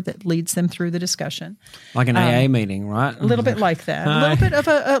moderator that leads them through the discussion, like an AA meeting, right? A little bit like that.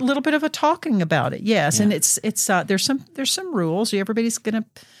 A little bit of a talking about it. Yes, yeah. And it's there's some rules. Everybody's going to.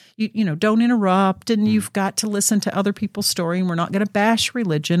 Don't interrupt, and you've got to listen to other people's story, and we're not going to bash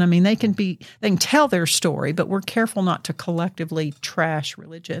religion. I mean, they can tell their story, but we're careful not to collectively trash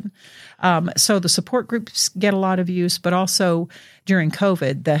religion. So the support groups get a lot of use, but also during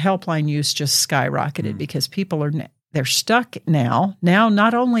COVID, the helpline use just skyrocketed because people they're stuck now. Now,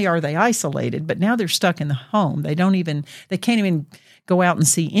 not only are they isolated, but now they're stuck in the home. They can't even go out and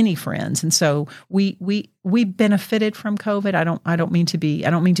see any friends. And so we benefited from COVID. I don't mean to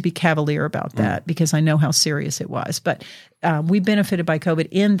be cavalier about that, because I know how serious it was. But we benefited by COVID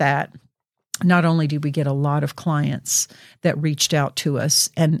in that not only did we get a lot of clients that reached out to us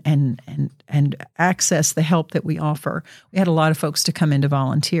and access the help that we offer, we had a lot of folks to come in to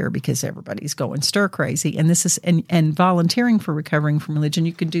volunteer because everybody's going stir crazy. And this is and volunteering for recovering from religion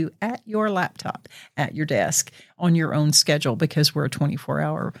you can do at your laptop, at your desk, on your own schedule, because we're a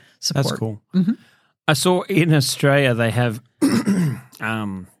 24-hour support. That's cool. Mm-hmm. I saw in Australia they have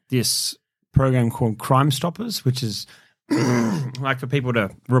this program called Crime Stoppers, which is like for people to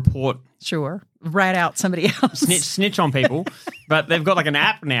report. Sure. Rat out somebody else. Snitch on people. But they've got like an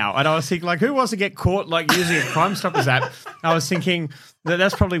app now. And I was thinking, like, who wants to get caught like using a Crime Stoppers app? I was thinking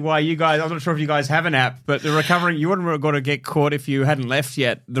that's probably why you guys, I'm not sure if you guys have an app, but the recovering, you wouldn't have got to get caught if you hadn't left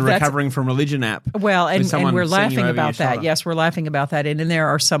yet, the Recovering from Religion app. Well, and we're laughing about that. Yes, we're laughing about that. And there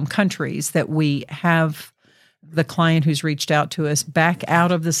are some countries that we have the client who's reached out to us back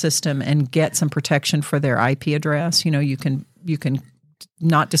out of the system and get some protection for their IP address. You can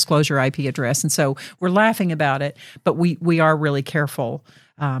not disclose your IP address. And so we're laughing about it, but we are really careful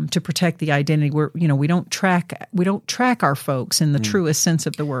to protect the identity. We don't track our folks in the truest sense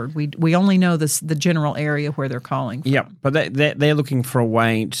of the word. We only know the general area where they're calling from. Yeah, but they're looking for a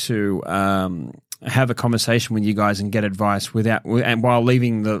way to have a conversation with you guys and get advice and while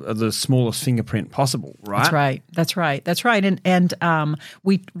leaving the smallest fingerprint possible, right? That's right. And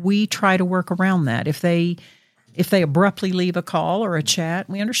we try to work around that. If they abruptly leave a call or a chat,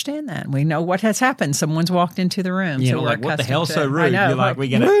 we understand that. We know what has happened. Someone's walked into the room. Yeah, so like, what the hell, so rude? I know, You're like, we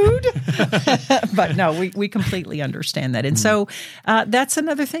get rude. But no, we completely understand that. And so that's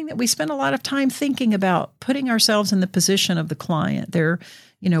another thing that we spend a lot of time thinking about, putting ourselves in the position of the client.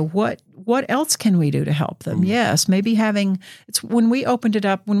 What else can we do to help them? Yes, maybe when we opened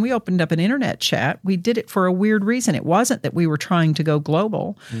up an internet chat, we did it for a weird reason. It wasn't that we were trying to go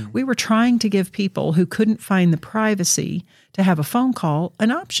global. We were trying to give people who couldn't find the privacy to have a phone call an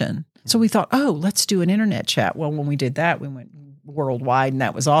option. So we thought, let's do an internet chat. Well, when we did that, we went worldwide, and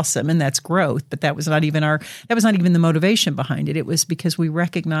that was awesome, and that's growth. But that was not even the motivation behind it. It was because we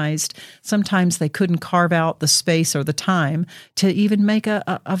recognized sometimes they couldn't carve out the space or the time to even make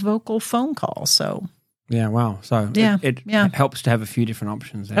a vocal phone call. So yeah, wow. So it helps to have a few different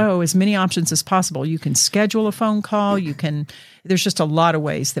options there. Oh, as many options as possible. You can schedule a phone call. There's just a lot of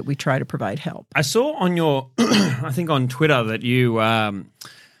ways that we try to provide help. I saw on your, I think on Twitter that you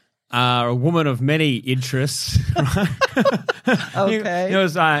are a woman of many interests. Okay.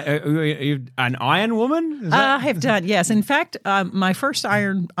 You're an iron woman? I have done, yes. In fact, my first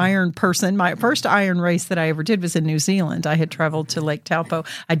iron race that I ever did was in New Zealand. I had traveled to Lake Taupo.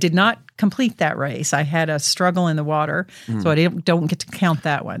 I did not complete that race. I had a struggle in the water, so I don't get to count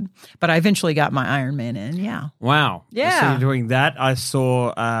that one. But I eventually got my Ironman in, yeah. Wow. Yeah. So you're doing that. I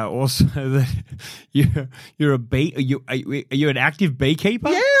saw also that you're a bee. Are you an active beekeeper?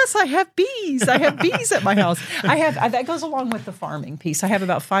 Yes, I have bees. I have bees at my house. That goes along with the farming piece. I have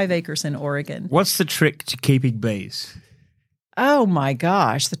about 5 acres in Oregon. What's the trick to keeping bees? Oh my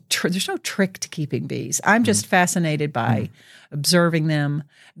gosh, there's no trick to keeping bees. I'm just fascinated by observing them.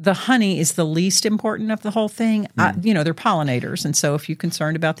 The honey is the least important of the whole thing. They're pollinators, and so if you're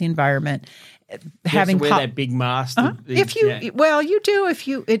concerned about the environment, having wear that big mask. You do.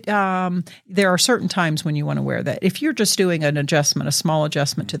 There are certain times when you want to wear that. If you're just doing a small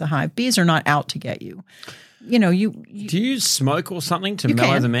adjustment to the hive, bees are not out to get you. Do you use smoke or something to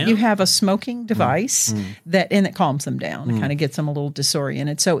mellow them out? You have a smoking device that calms them down. It kind of gets them a little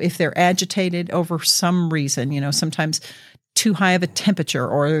disoriented. So if they're agitated over some reason, sometimes too high of a temperature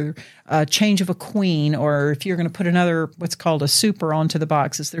or a change of a queen, or if you're going to put another, what's called a super onto the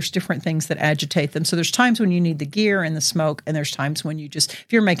boxes, there's different things that agitate them. So there's times when you need the gear and the smoke, and there's times when if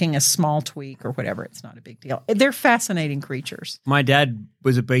you're making a small tweak or whatever, it's not a big deal. They're fascinating creatures. My dad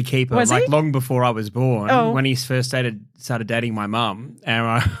was a beekeeper long before I was born, when he first started dating my mum. And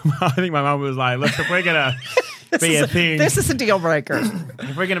I think my mum was like, look, if we're going to be a thing. This is a deal breaker.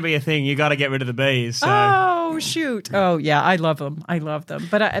 If we're going to be a thing, you got to get rid of the bees. So. Oh, shoot. Oh, yeah, I love them.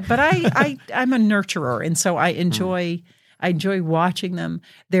 But I'm a nurturer, and so I enjoy watching them.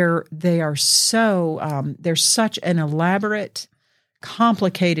 They are so they're such an elaborate,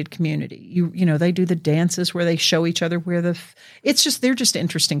 complicated community. You know, they do the dances where they show each other where they're just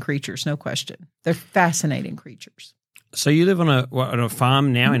interesting creatures, no question. They're fascinating creatures. So you live on a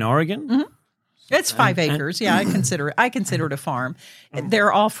farm now in Oregon? Mm-hmm. It's 5 acres. Yeah, I consider it a farm.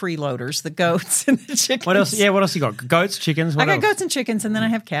 They're all freeloaders, the goats and the chickens. What else? Yeah, what else you got? Goats, chickens, what I got else? goats and chickens, and then I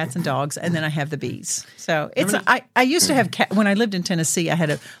have cats and dogs, and then I have the bees. So I used to have when I lived in Tennessee, I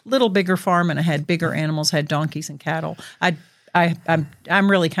had a little bigger farm and I had bigger animals, had donkeys and cattle. I'm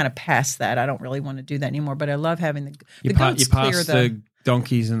really kind of past that. I don't really want to do that anymore, but I love having the goats clear the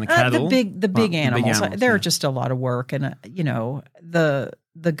donkeys and the cattle. The big animals. They're yeah. just a lot of work, and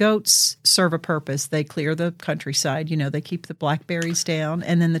the goats serve a purpose. They clear the countryside. They keep the blackberries down,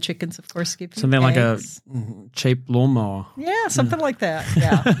 and then the chickens, of course, give you something eggs. Like a cheap lawnmower. Yeah, something like that.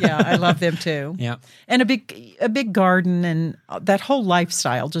 Yeah, I love them too. Yeah, and a big garden, and that whole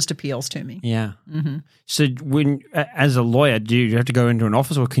lifestyle just appeals to me. Yeah. Mm-hmm. So, as a lawyer, do you have to go into an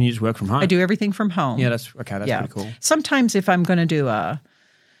office, or can you just work from home? I do everything from home. Yeah, that's pretty cool. Sometimes, if I'm going to do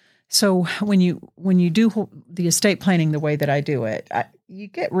so when you do the estate planning the way that I do it, you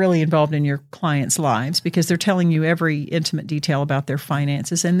get really involved in your clients' lives because they're telling you every intimate detail about their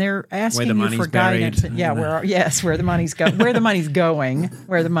finances, and they're asking you for guidance. Where the money's where the money's going,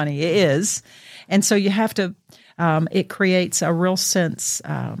 where the money is, and so you have to. It creates a real sense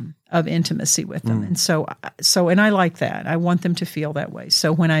of intimacy with them, and so I like that. I want them to feel that way.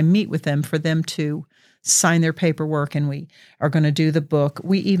 So when I meet with them, for them to sign their paperwork, and we are going to do the book.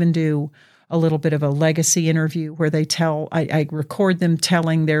 We even do a little bit of a legacy interview where they I record them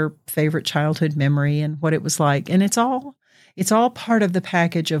telling their favorite childhood memory and what it was like. And it's all part of the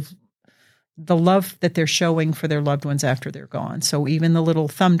package of the love that they're showing for their loved ones after they're gone. So even the little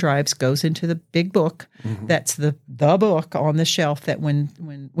thumb drives goes into the big book. Mm-hmm. That's the book on the shelf that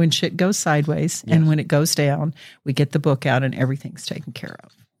when shit goes sideways and when it goes down, we get the book out and everything's taken care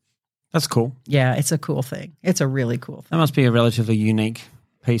of. That's cool. Yeah, it's a cool thing. It's a really cool thing. That must be a relatively unique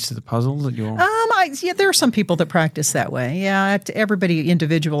piece of the puzzle that you're... there are some people that practice that way. Yeah, everybody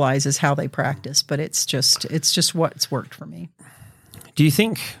individualizes how they practice, but it's just what's worked for me. Do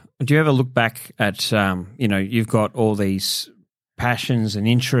you ever look back at, you've got all these passions and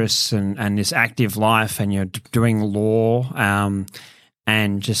interests and this active life, and you're doing law,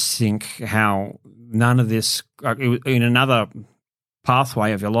 and just think how none of this, in another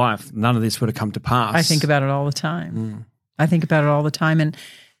pathway of your life, none of this would have come to pass? I think about it all the time. And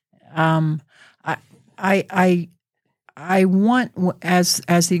I want, as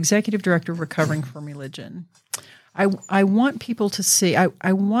the executive director of Recovering from Religion, I want people to see,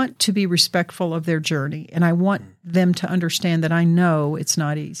 I want to be respectful of their journey, and I want them to understand that I know it's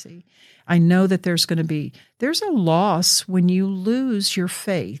not easy. I know that there's a loss when you lose your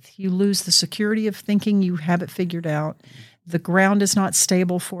faith. You lose the security of thinking you have it figured out. The ground is not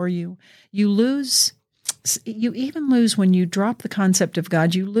stable for you. You even lose when you drop the concept of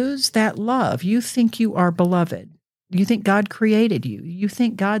God. You lose that love. You think you are beloved. You think God created you. You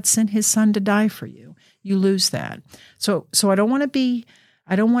think God sent his son to die for you. You lose that. So I don't want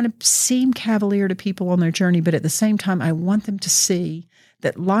to seem cavalier to people on their journey, but at the same time, I want them to see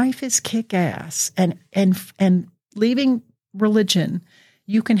that life is kick-ass, and leaving religion,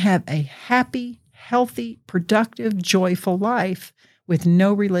 you can have a happy, healthy, productive, joyful life with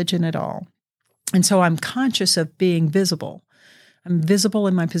no religion at all. And so I'm conscious of being visible. I'm visible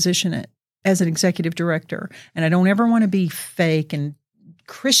in my position as an executive director, and I don't ever want to be fake and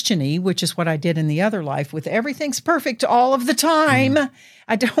Christian-y, which is what I did in the other life with everything's perfect all of the time.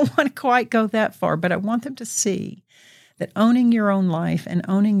 I don't want to quite go that far, but I want them to see that owning your own life and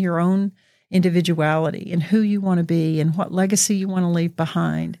owning your own individuality and who you want to be and what legacy you want to leave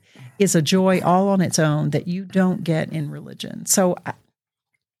behind is a joy all on its own that you don't get in religion. So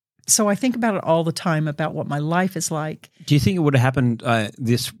I think about it all the time, about what my life is like. Do you think it would have happened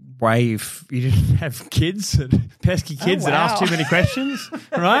way if you didn't have kids, pesky kids that ask too many questions,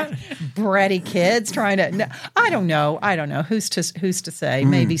 right? Bratty kids trying to. No, I don't know. Who's to say?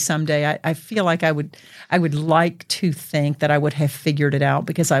 Maybe someday. I feel like I would like to think that I would have figured it out,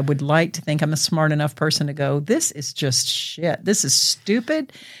 because I would like to think I'm a smart enough person to go, this is just shit. This is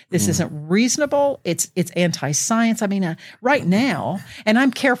stupid. This isn't reasonable. It's anti-science. I mean, right now, and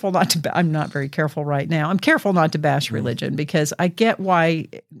I'm careful not to. I'm not very careful right now. I'm careful not to bash religion, because I get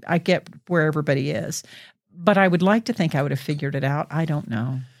where everybody is, but I would like to think I would have figured it out. I don't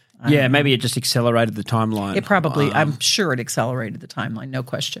know. Maybe it just accelerated the timeline. It probably, I'm sure it accelerated the timeline, no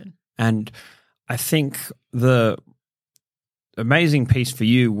question. And I think the amazing piece for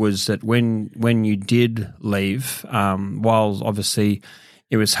you was that when you did leave, while obviously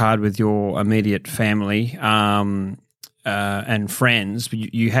it was hard with your immediate family and friends, but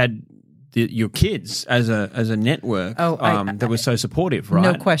you had your kids as a network that was so supportive, right?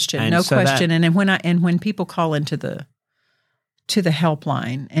 No question, And when people call into the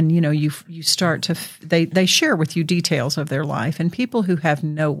helpline, and you start to they share with you details of their life, and people who have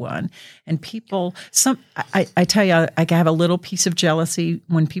no one, and people I tell you, I have a little piece of jealousy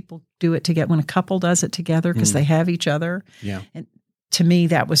when people do it together, when a couple does it together, because they have each other. Yeah. And to me,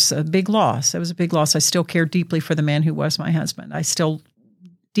 that was a big loss. That was a big loss. I still care deeply for the man who was my husband. I still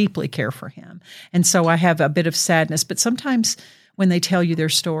deeply care for him. And so I have a bit of sadness. But sometimes when they tell you their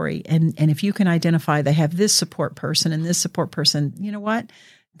story, and if you can identify they have this support person and this support person, you know what?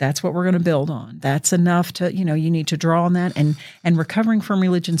 That's what we're going to build on. That's enough to, you need to draw on that. And recovering from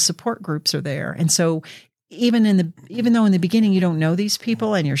religion support groups are there. And so even though in the beginning you don't know these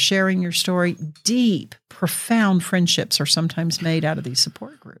people and you're sharing your story, deep, profound friendships are sometimes made out of these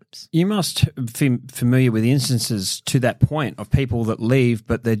support groups. You must be familiar with instances to that point of people that leave,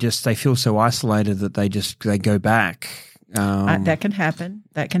 but they feel so isolated that they go back. That can happen.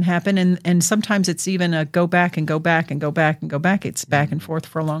 And sometimes it's even a go back and go back and go back and go back. It's back and forth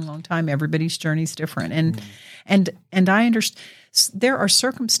for a long, long time. Everybody's journey is different. And I understand. There are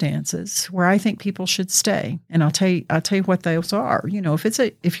circumstances where I think people should stay, and I'll tell you what those are.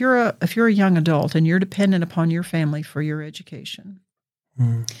 If you're a young adult and you're dependent upon your family for your education,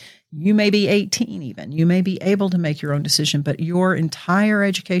 you may be 18 even. You may be able to make your own decision, but your entire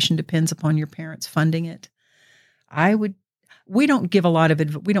education depends upon your parents funding it. We don't give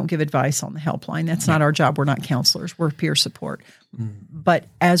advice on the helpline. That's not our job. We're not counselors. We're peer support. But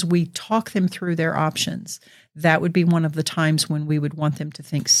as we talk them through their options, that would be one of the times when we would want them to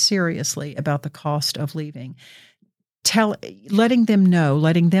think seriously about the cost of leaving. Letting them know,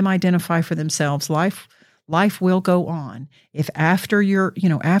 letting them identify for themselves, life will go on. If after your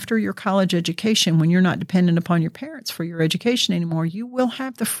college education, when you're not dependent upon your parents for your education anymore, you will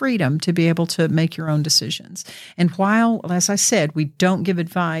have the freedom to be able to make your own decisions. And while, as I said, we don't give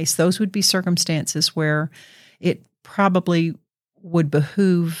advice, those would be circumstances where it probably would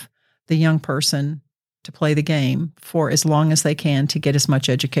behoove the young person to play the game for as long as they can to get as much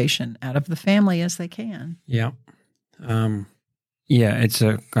education out of the family as they can. Yeah. It's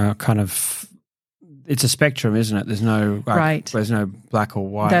a kind of... It's a spectrum, isn't it? There's no right. There's no black or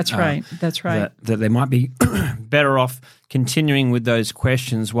white. That's right. That's right. That they might be better off continuing with those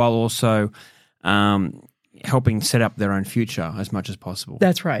questions while also helping set up their own future as much as possible.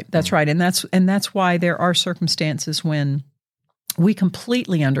 That's right. That's right. And that's why there are circumstances when we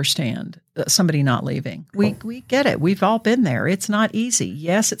completely understand somebody not leaving. We get it. We've all been there. It's not easy.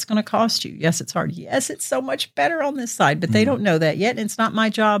 Yes, it's going to cost you. Yes, it's hard. Yes, it's so much better on this side, but they don't know that yet. And it's not my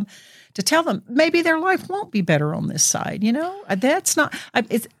job to tell them maybe their life won't be better on this side. That's not.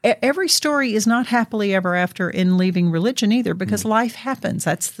 Every story is not happily ever after in leaving religion either, because life happens.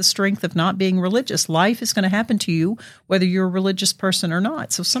 That's the strength of not being religious. Life is going to happen to you whether you're a religious person or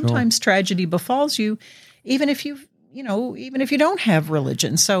not. So sometimes tragedy befalls you, even if you don't have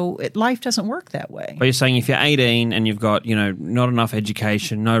religion. So life doesn't work that way. But you're saying if you're 18 and you've got, not enough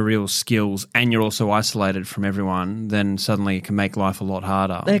education, no real skills, and you're also isolated from everyone, then suddenly it can make life a lot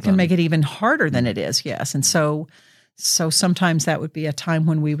harder. It can make it even harder than it is, yes. And so sometimes that would be a time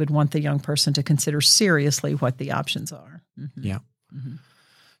when we would want the young person to consider seriously what the options are. Mm-hmm. Yeah. Mm-hmm.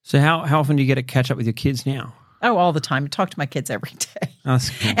 So how often do you get to catch up with your kids now? Oh, all the time. I talk to my kids every day. Oh, that's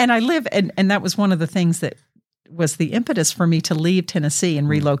cool. And I live, and that was one of the things that was the impetus for me to leave Tennessee and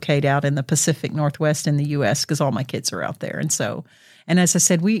relocate out in the Pacific Northwest in the U.S. because all my kids are out there. And so, and as I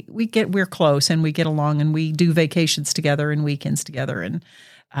said, we're close and we get along and we do vacations together and weekends together. And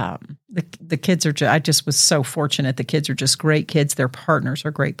the kids are I just was so fortunate. The kids are just great kids. Their partners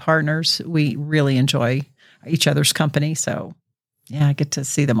are great partners. We really enjoy each other's company. So yeah, I get to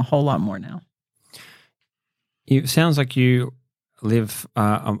see them a whole lot more now. It sounds like you live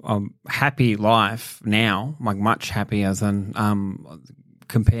a happy life now, like much happier than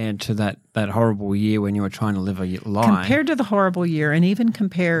compared to that horrible year when you were trying to live a lie. Compared to the horrible year, and even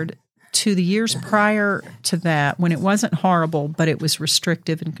compared to the years prior to that, when it wasn't horrible, but it was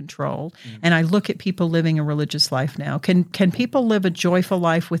restrictive and controlled. And I look at people living a religious life now. Can people live a joyful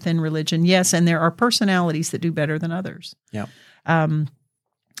life within religion? Yes, and there are personalities that do better than others. Yeah.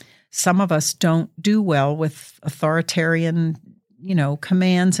 Some of us don't do well with authoritarian,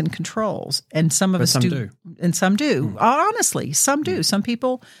 commands and controls, and some of us do, and some do. Honestly, some do. Some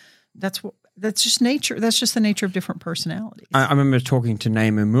people, that's just nature. That's just the nature of different personalities. I remember talking to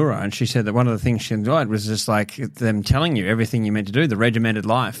Naomi Mura, and she said that one of the things she enjoyed was just like them telling you everything you meant to do. The regimented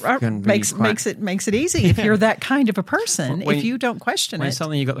life makes it easy if you're that kind of a person. If you don't question when it,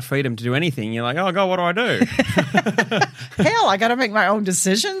 suddenly you got the freedom to do anything, you're like, oh God, what do I do? Hell, I got to make my own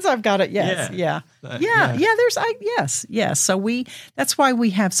decisions. I've got it. Yes, yeah. Yes. So that's why we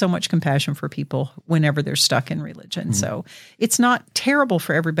have so much compassion for people whenever they're stuck in religion. So it's not terrible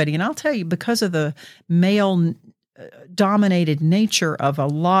for everybody, and I'll tell you, because of the male dominated nature of a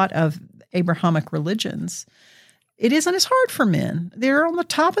lot of Abrahamic religions, it isn't as hard for men. They're on the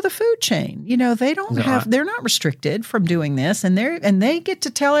top of the food chain. They're not restricted from doing this, and they get to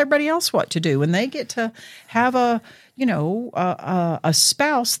tell everybody else what to do, and they get to have a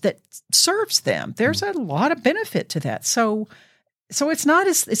spouse that serves them. There's a lot of benefit to that. So it's not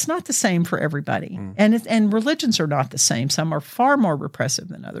the same for everybody, and religions are not the same. Some are far more repressive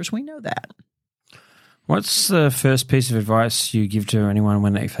than others. We know that. What's the first piece of advice you give to anyone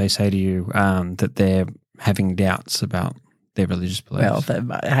when they say to you that they're having doubts about their religious beliefs?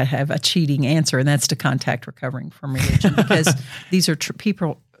 Well, I have a cheating answer, and that's to contact Recovering from Religion, because these are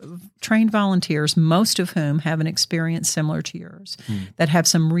people, trained volunteers, most of whom have an experience similar to yours, that have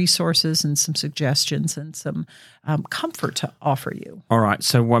some resources and some suggestions and some comfort to offer you. All right.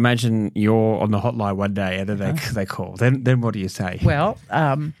 So imagine you're on the hotline one day and they call. Then what do you say? Well,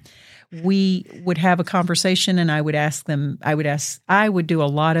 we would have a conversation, and I would do a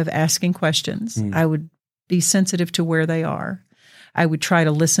lot of asking questions. I would be sensitive to where they are. I would try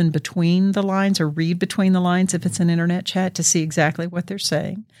to listen between the lines or read between the lines if it's an internet chat to see exactly what they're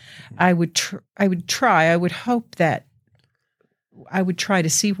saying. I would hope that I would try to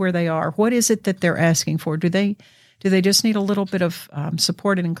see where they are. What is it that they're asking for? Do they just need a little bit of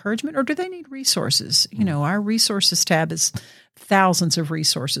support and encouragement, or do they need resources? Our resources tab is thousands of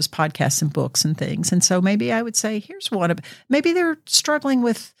resources, podcasts and books and things. And so maybe I would say, here's one of, maybe they're struggling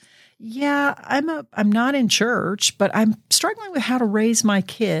with, I'm not in church, but I'm struggling with how to raise my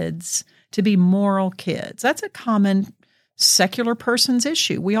kids to be moral kids. That's a common secular person's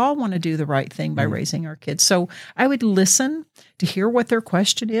issue. We all want to do the right thing by raising our kids. So I would listen to hear what their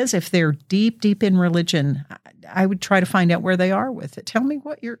question is. If they're deep, deep in religion, I would try to find out where they are with it. Tell me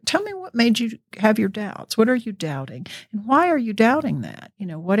what made you have your doubts. What are you doubting? And why are you doubting that?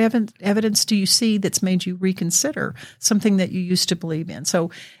 What evidence do you see that's made you reconsider something that you used to believe in?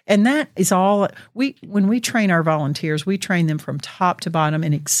 So, and that is all when we train our volunteers, we train them from top to bottom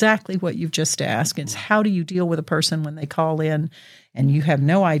in exactly what you've just asked. It's how do you deal with a person when they call in and you have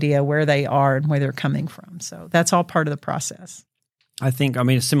no idea where they are and where they're coming from. So that's all part of the process.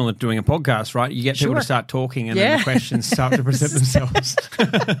 It's similar to doing a podcast, right? You get people to start talking and then the questions start to present themselves.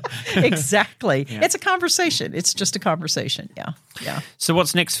 Exactly. Yeah. It's a conversation. It's just a conversation. Yeah. So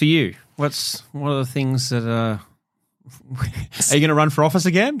what's next for you? What are the things that are you going to run for office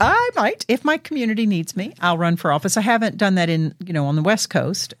again? I might. If my community needs me, I'll run for office. I haven't done that on the West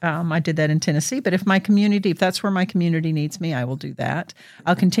Coast. I did that in Tennessee. But if that's where my community needs me, I will do that.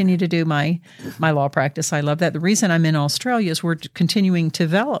 I'll continue to do my law practice. I love that. The reason I'm in Australia is we're continuing to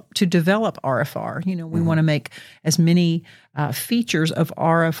develop RFR. We want to make as many features of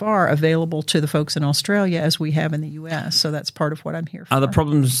RFR available to the folks in Australia as we have in the U.S. So that's part of what I'm here for. Are the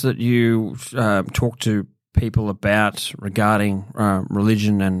problems that you talk to people about regarding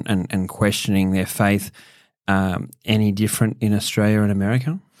religion and questioning their faith any different in Australia and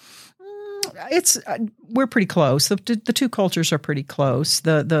America? We're pretty close. The two cultures are pretty close.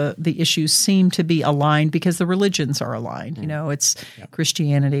 The issues seem to be aligned because the religions are aligned. It's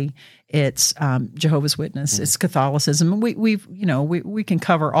Christianity, it's Jehovah's Witness, it's Catholicism. We can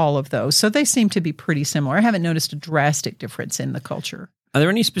cover all of those. So they seem to be pretty similar. I haven't noticed a drastic difference in the culture. Are there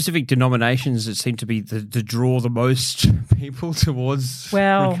any specific denominations that seem to be to draw the most people towards?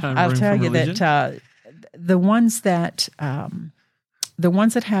 Well, I'll tell you that the ones that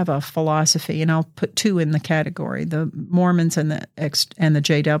have a philosophy, and I'll put two in the category: the Mormons and the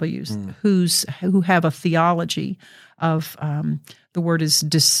JWs, who have a theology of the word is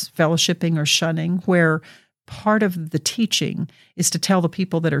disfellowshipping or shunning, where part of the teaching is to tell the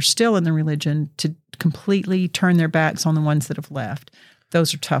people that are still in the religion to completely turn their backs on the ones that have left.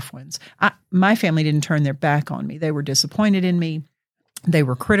 Those are tough ones. My family didn't turn their back on me. They were disappointed in me. They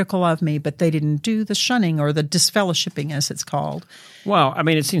were critical of me, but they didn't do the shunning or the disfellowshipping, as it's called. Well, I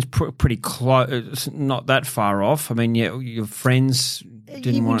mean, it seems pretty close, not that far off. I mean, your friends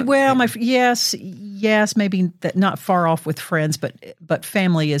didn't want. Well, yes, maybe that not far off with friends, but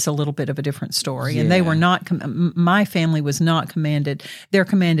family is a little bit of a different story. Yeah. And they were not. My family was not commanded. They're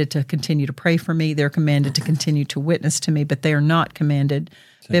commanded to continue to pray for me. They're commanded to continue to witness to me, but they are not commanded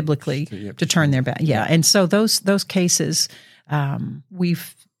biblically to turn their back. Yeah, and so those cases.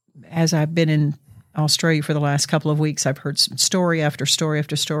 As I've been in Australia for the last couple of weeks, I've heard story after story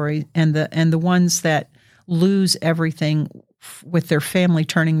after story, and the ones that lose everything with their family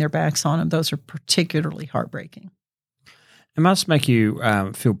turning their backs on them, those are particularly heartbreaking. It must make you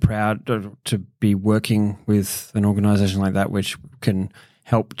feel proud to be working with an organisation like that, which can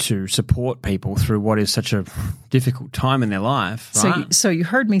help to support people through what is such a difficult time in their life. Right? So you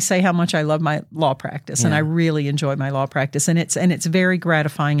heard me say how much I love my law practice, and I really enjoy my law practice, and it's very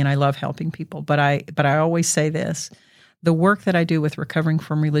gratifying, and I love helping people. But I always say this: the work that I do with recovering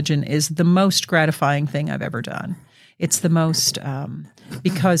from religion is the most gratifying thing I've ever done. It's the most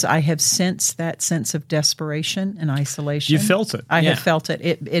because I have sensed that sense of desperation and isolation. You felt it. I have felt it.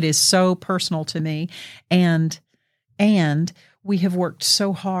 It is so personal to me, and we have worked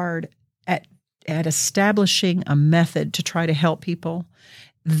so hard at establishing a method to try to help people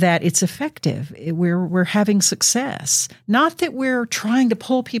that it's effective. We're having success. Not that we're trying to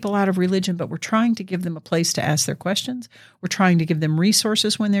pull people out of religion, but we're trying to give them a place to ask their questions. We're trying to give them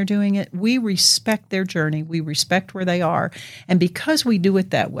resources when they're doing it. We respect their journey. We respect where they are. And because we do it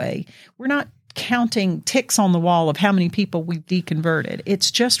that way, we're not counting ticks on the wall of how many people we've deconverted.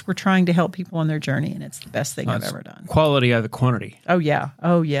 It's just we're trying to help people on their journey, and it's the best thing I've ever done. Quality over quantity. Oh yeah.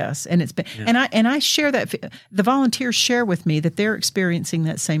 Oh yes. And it's been and I share that. The volunteers share with me that they're experiencing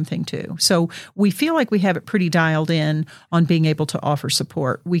that same thing too. So we feel like we have it pretty dialed in on being able to offer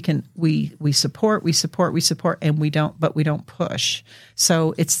support. We support, and we don't push.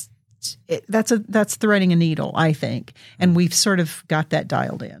 So that's threading a needle, I think, and we've sort of got that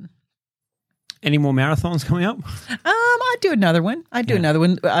dialed in. Any more marathons coming up? I'd do another one.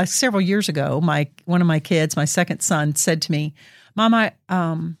 Several years ago, one of my kids, my second son, said to me, "Mom,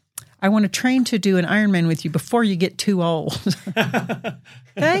 I want to train to do an Ironman with you before you get too old."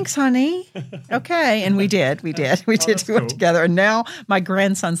 Thanks, honey. Okay, and we did do it together. And now my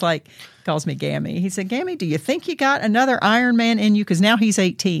grandson's calls me Gammy. He said, "Gammy, do you think you got another Ironman in you?" Because now he's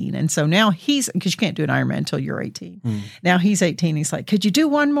 18. And so now because you can't do an Ironman until you're 18. Now he's 18. He's like, "Could you do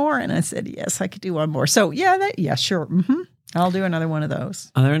one more?" And I said, "Yes, I could do one more." So yeah, sure. Mm-hmm. I'll do another one of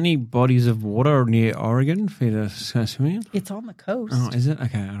those. Are there any bodies of water near Oregon for you to go swimming in? It's on the coast. Oh, is it?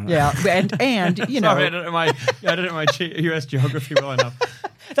 Okay. I don't know. Yeah, and you know. Sorry, I don't know my U.S. geography well enough.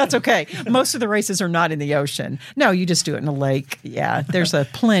 That's okay. Most of the races are not in the ocean. No, you just do it in a lake. Yeah, there's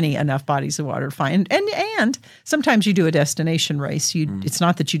enough bodies of water to find. And sometimes you do a destination race. It's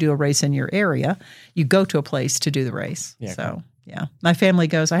not that you do a race in your area. You go to a place to do the race. Yeah, so, cool. Yeah. My family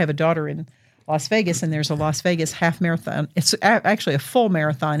goes, I have a daughter in Las Vegas, and there's a Las Vegas half marathon. It's actually a full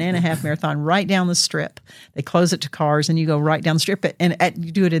marathon and a half marathon right down the strip. They close it to cars, and you go right down the strip, and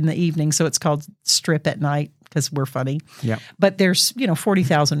you do it in the evening, so it's called Strip at Night because we're funny. Yeah. But there's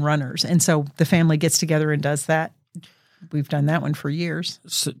 40,000 runners, and so the family gets together and does that. We've done that one for years.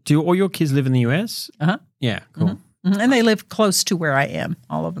 So do all your kids live in the U.S.? Uh-huh. Yeah, cool. Mm-hmm. And they live close to where I am.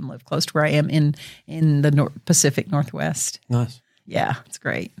 All of them live close to where I am in the Pacific Northwest. Nice. Yeah, it's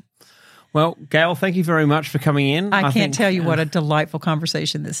great. Well, Gayle, thank you very much for coming in. I can't tell you what a delightful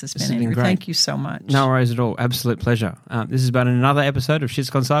conversation this has been, Andrew. Thank you so much. No worries at all. Absolute pleasure. This has been another episode of Shit's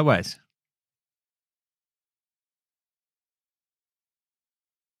Gone Sideways.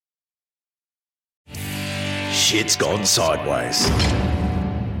 Shit's Gone Sideways.